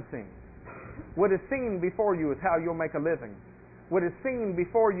is unseen. What is seen before you is how you'll make a living. What is seen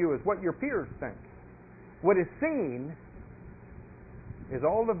before you is what your peers think. What is seen is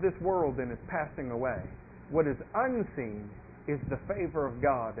all of this world and is passing away. What is unseen is the favor of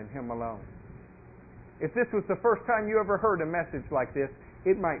God and Him alone. If this was the first time you ever heard a message like this,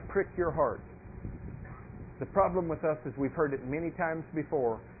 it might prick your heart. The problem with us is we've heard it many times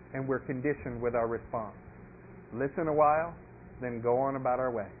before, and we're conditioned with our response. Listen a while, then go on about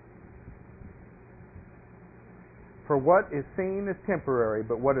our way. For what is seen is temporary,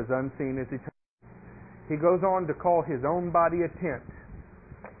 but what is unseen is eternal. He goes on to call His own body a tent,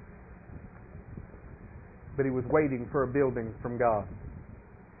 but He was waiting for a building from God.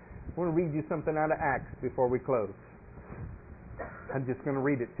 I want to read you something out of Acts before we close. I'm just going to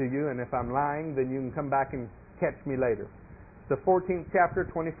read it to you, and if I'm lying, then you can come back and catch me later. The 14th chapter,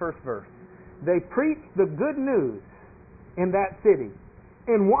 21st verse. They preached the good news in that city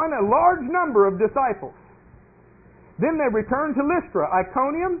and won a large number of disciples. Then they returned to Lystra,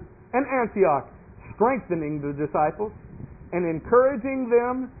 Iconium, and Antioch, strengthening the disciples and encouraging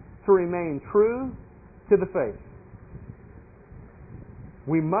them to remain true to the faith.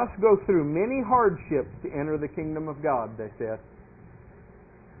 We must go through many hardships to enter the kingdom of God, they said.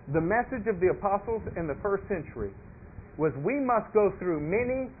 The message of the apostles in the first century was we must go through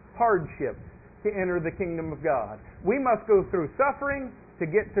many hardships to enter the kingdom of God. We must go through suffering to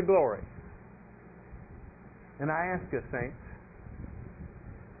get to glory. And I ask you, saints,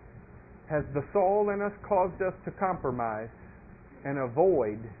 has the soul in us caused us to compromise and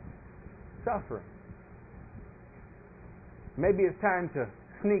avoid suffering? Maybe it's time to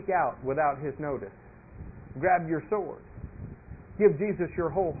sneak out without His notice. Grab your sword. Give Jesus your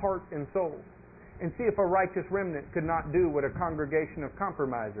whole heart and soul. And see if a righteous remnant could not do what a congregation of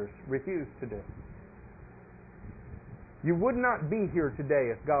compromisers refused to do. You would not be here today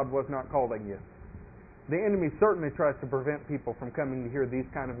if God was not calling you. The enemy certainly tries to prevent people from coming to hear these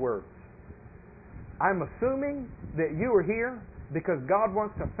kind of words. I'm assuming that you are here because God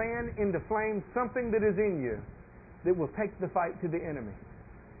wants to fan into flame something that is in you that will take the fight to the enemy.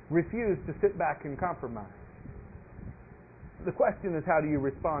 Refuse to sit back and compromise. The question is, how do you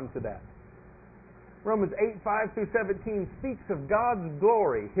respond to that? Romans 8:5 through 17 speaks of God's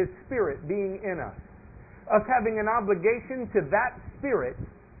glory, His Spirit being in us. Us having an obligation to that Spirit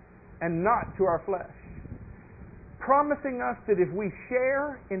and not to our flesh. Promising us that if we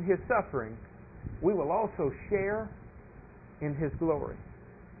share in His suffering, we will also share in His glory.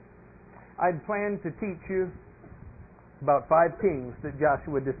 I'd planned to teach you about 5 kings that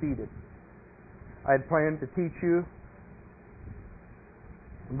Joshua defeated. I'd planned to teach you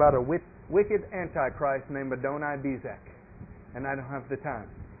about a wicked antichrist named Adoni-Bezek, and I don't have the time.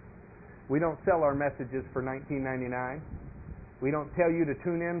 We don't sell our messages for $19.99. We don't tell you to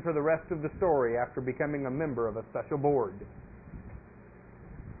tune in for the rest of the story after becoming a member of a special board.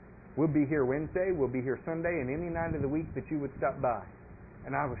 We'll be here Wednesday, we'll be here Sunday, and any night of the week that you would stop by.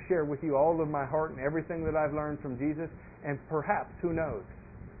 And I will share with you all of my heart and everything that I've learned from Jesus, and perhaps, who knows,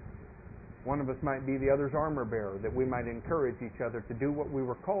 one of us might be the other's armor bearer, that we might encourage each other to do what we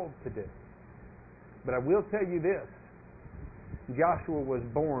were called to do. But I will tell you this, Joshua was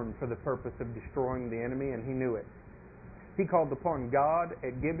born for the purpose of destroying the enemy, and he knew it. He called upon God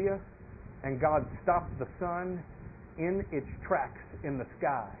at Gibeah, and God stopped the sun in its tracks in the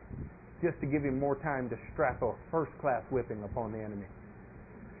sky just to give him more time to strap a first-class whipping upon the enemy.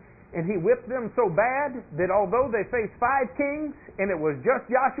 And he whipped them so bad that although they faced 5 kings and it was just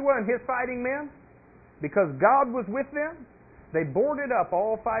Joshua and his fighting men, because God was with them, they boarded up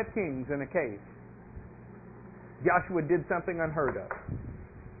all 5 kings in a cave. Joshua did something unheard of.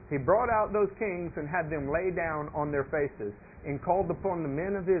 He brought out those kings and had them lay down on their faces and called upon the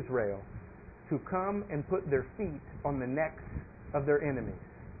men of Israel to come and put their feet on the necks of their enemies.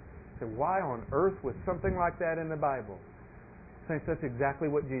 So why on earth was something like that in the Bible? Saints, that's exactly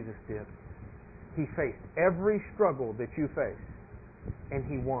what Jesus did. He faced every struggle that you face, and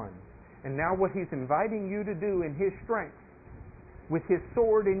He won. And now what He's inviting you to do in His strength, with His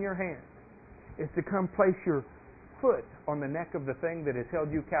sword in your hand, is to come place your foot on the neck of the thing that has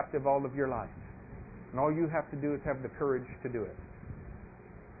held you captive all of your life. And all you have to do is have the courage to do it.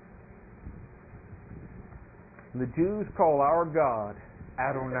 The Jews call our God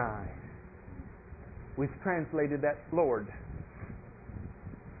Adonai. We've translated that Lord.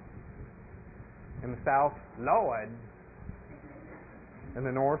 In the south, Lord. In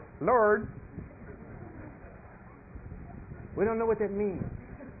the north, Lord. We don't know what that means.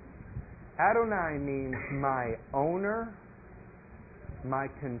 Adonai means my owner, my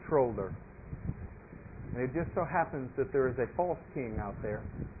controller. And it just so happens that there is a false king out there.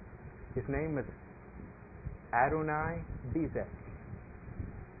 His name is Adoni-Bezek.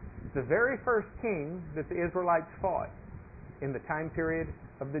 the very first king that the Israelites fought in the time period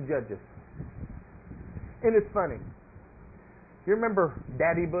of the Judges. And it's funny. You remember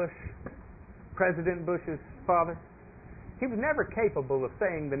Daddy Bush, President Bush's father? He was never capable of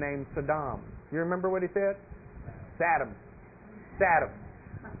saying the name Saddam. You remember what he said? Saddam. Saddam.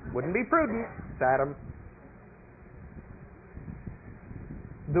 Wouldn't be prudent. Saddam.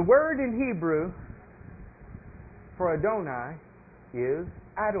 The word in Hebrew for Adonai is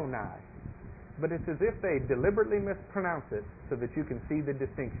Adonai. But it's as if they deliberately mispronounce it so that you can see the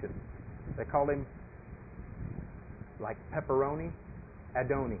distinction. They call him, like pepperoni,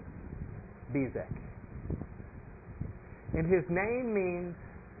 Adoni, Bezek. And his name means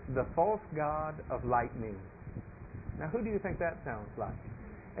the false god of lightning. Now, who do you think that sounds like?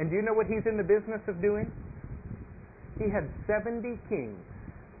 And do you know what he's in the business of doing? He had 70 kings,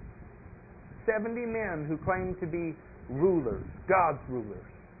 70 men who claimed to be rulers, God's rulers.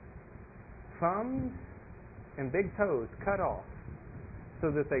 Thumbs and big toes cut off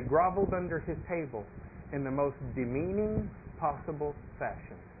so that they groveled under his table in the most demeaning possible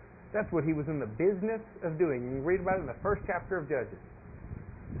fashion. That's what he was in the business of doing. You can read about it in the first chapter of Judges.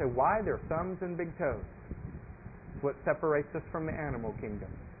 So why? They're thumbs and big toes. It's what separates us from the animal kingdom.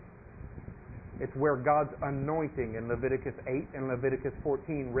 It's where God's anointing in Leviticus 8 and Leviticus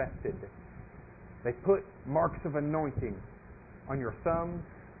 14 rested. They put marks of anointing on your thumbs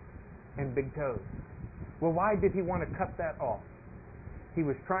and big toes. Well, why did he want to cut that off? He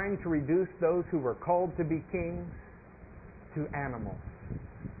was trying to reduce those who were called to be kings to animals.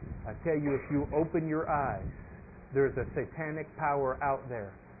 I tell you, if you open your eyes, there's a satanic power out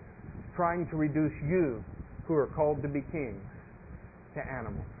there trying to reduce you, who are called to be kings, to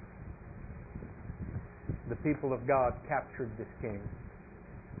animals. The people of God captured this king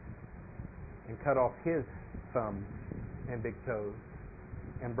and cut off his thumbs and big toes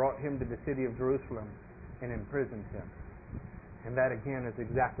and brought him to the city of Jerusalem and imprisoned him. And that again is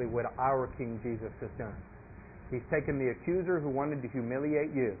exactly what our King Jesus has done. He's taken the accuser who wanted to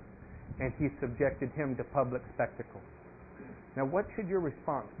humiliate you, and he subjected him to public spectacle. Now, what should your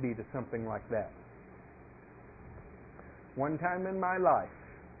response be to something like that? One time in my life,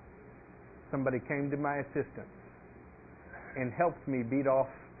 somebody came to my assistance and helped me beat off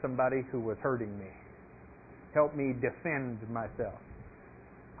somebody who was hurting me, helped me defend myself.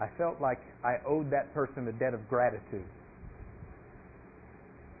 I felt like I owed that person a debt of gratitude.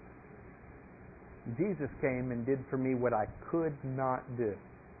 Jesus came and did for me what I could not do.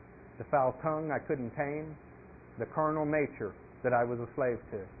 The foul tongue I couldn't tame, the carnal nature that I was a slave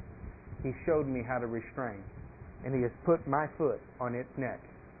to. He showed me how to restrain, and he has put my foot on its neck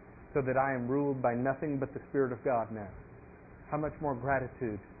so that I am ruled by nothing but the Spirit of God now. How much more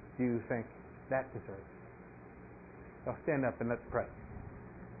gratitude do you think that deserves? I'll stand up and let's pray.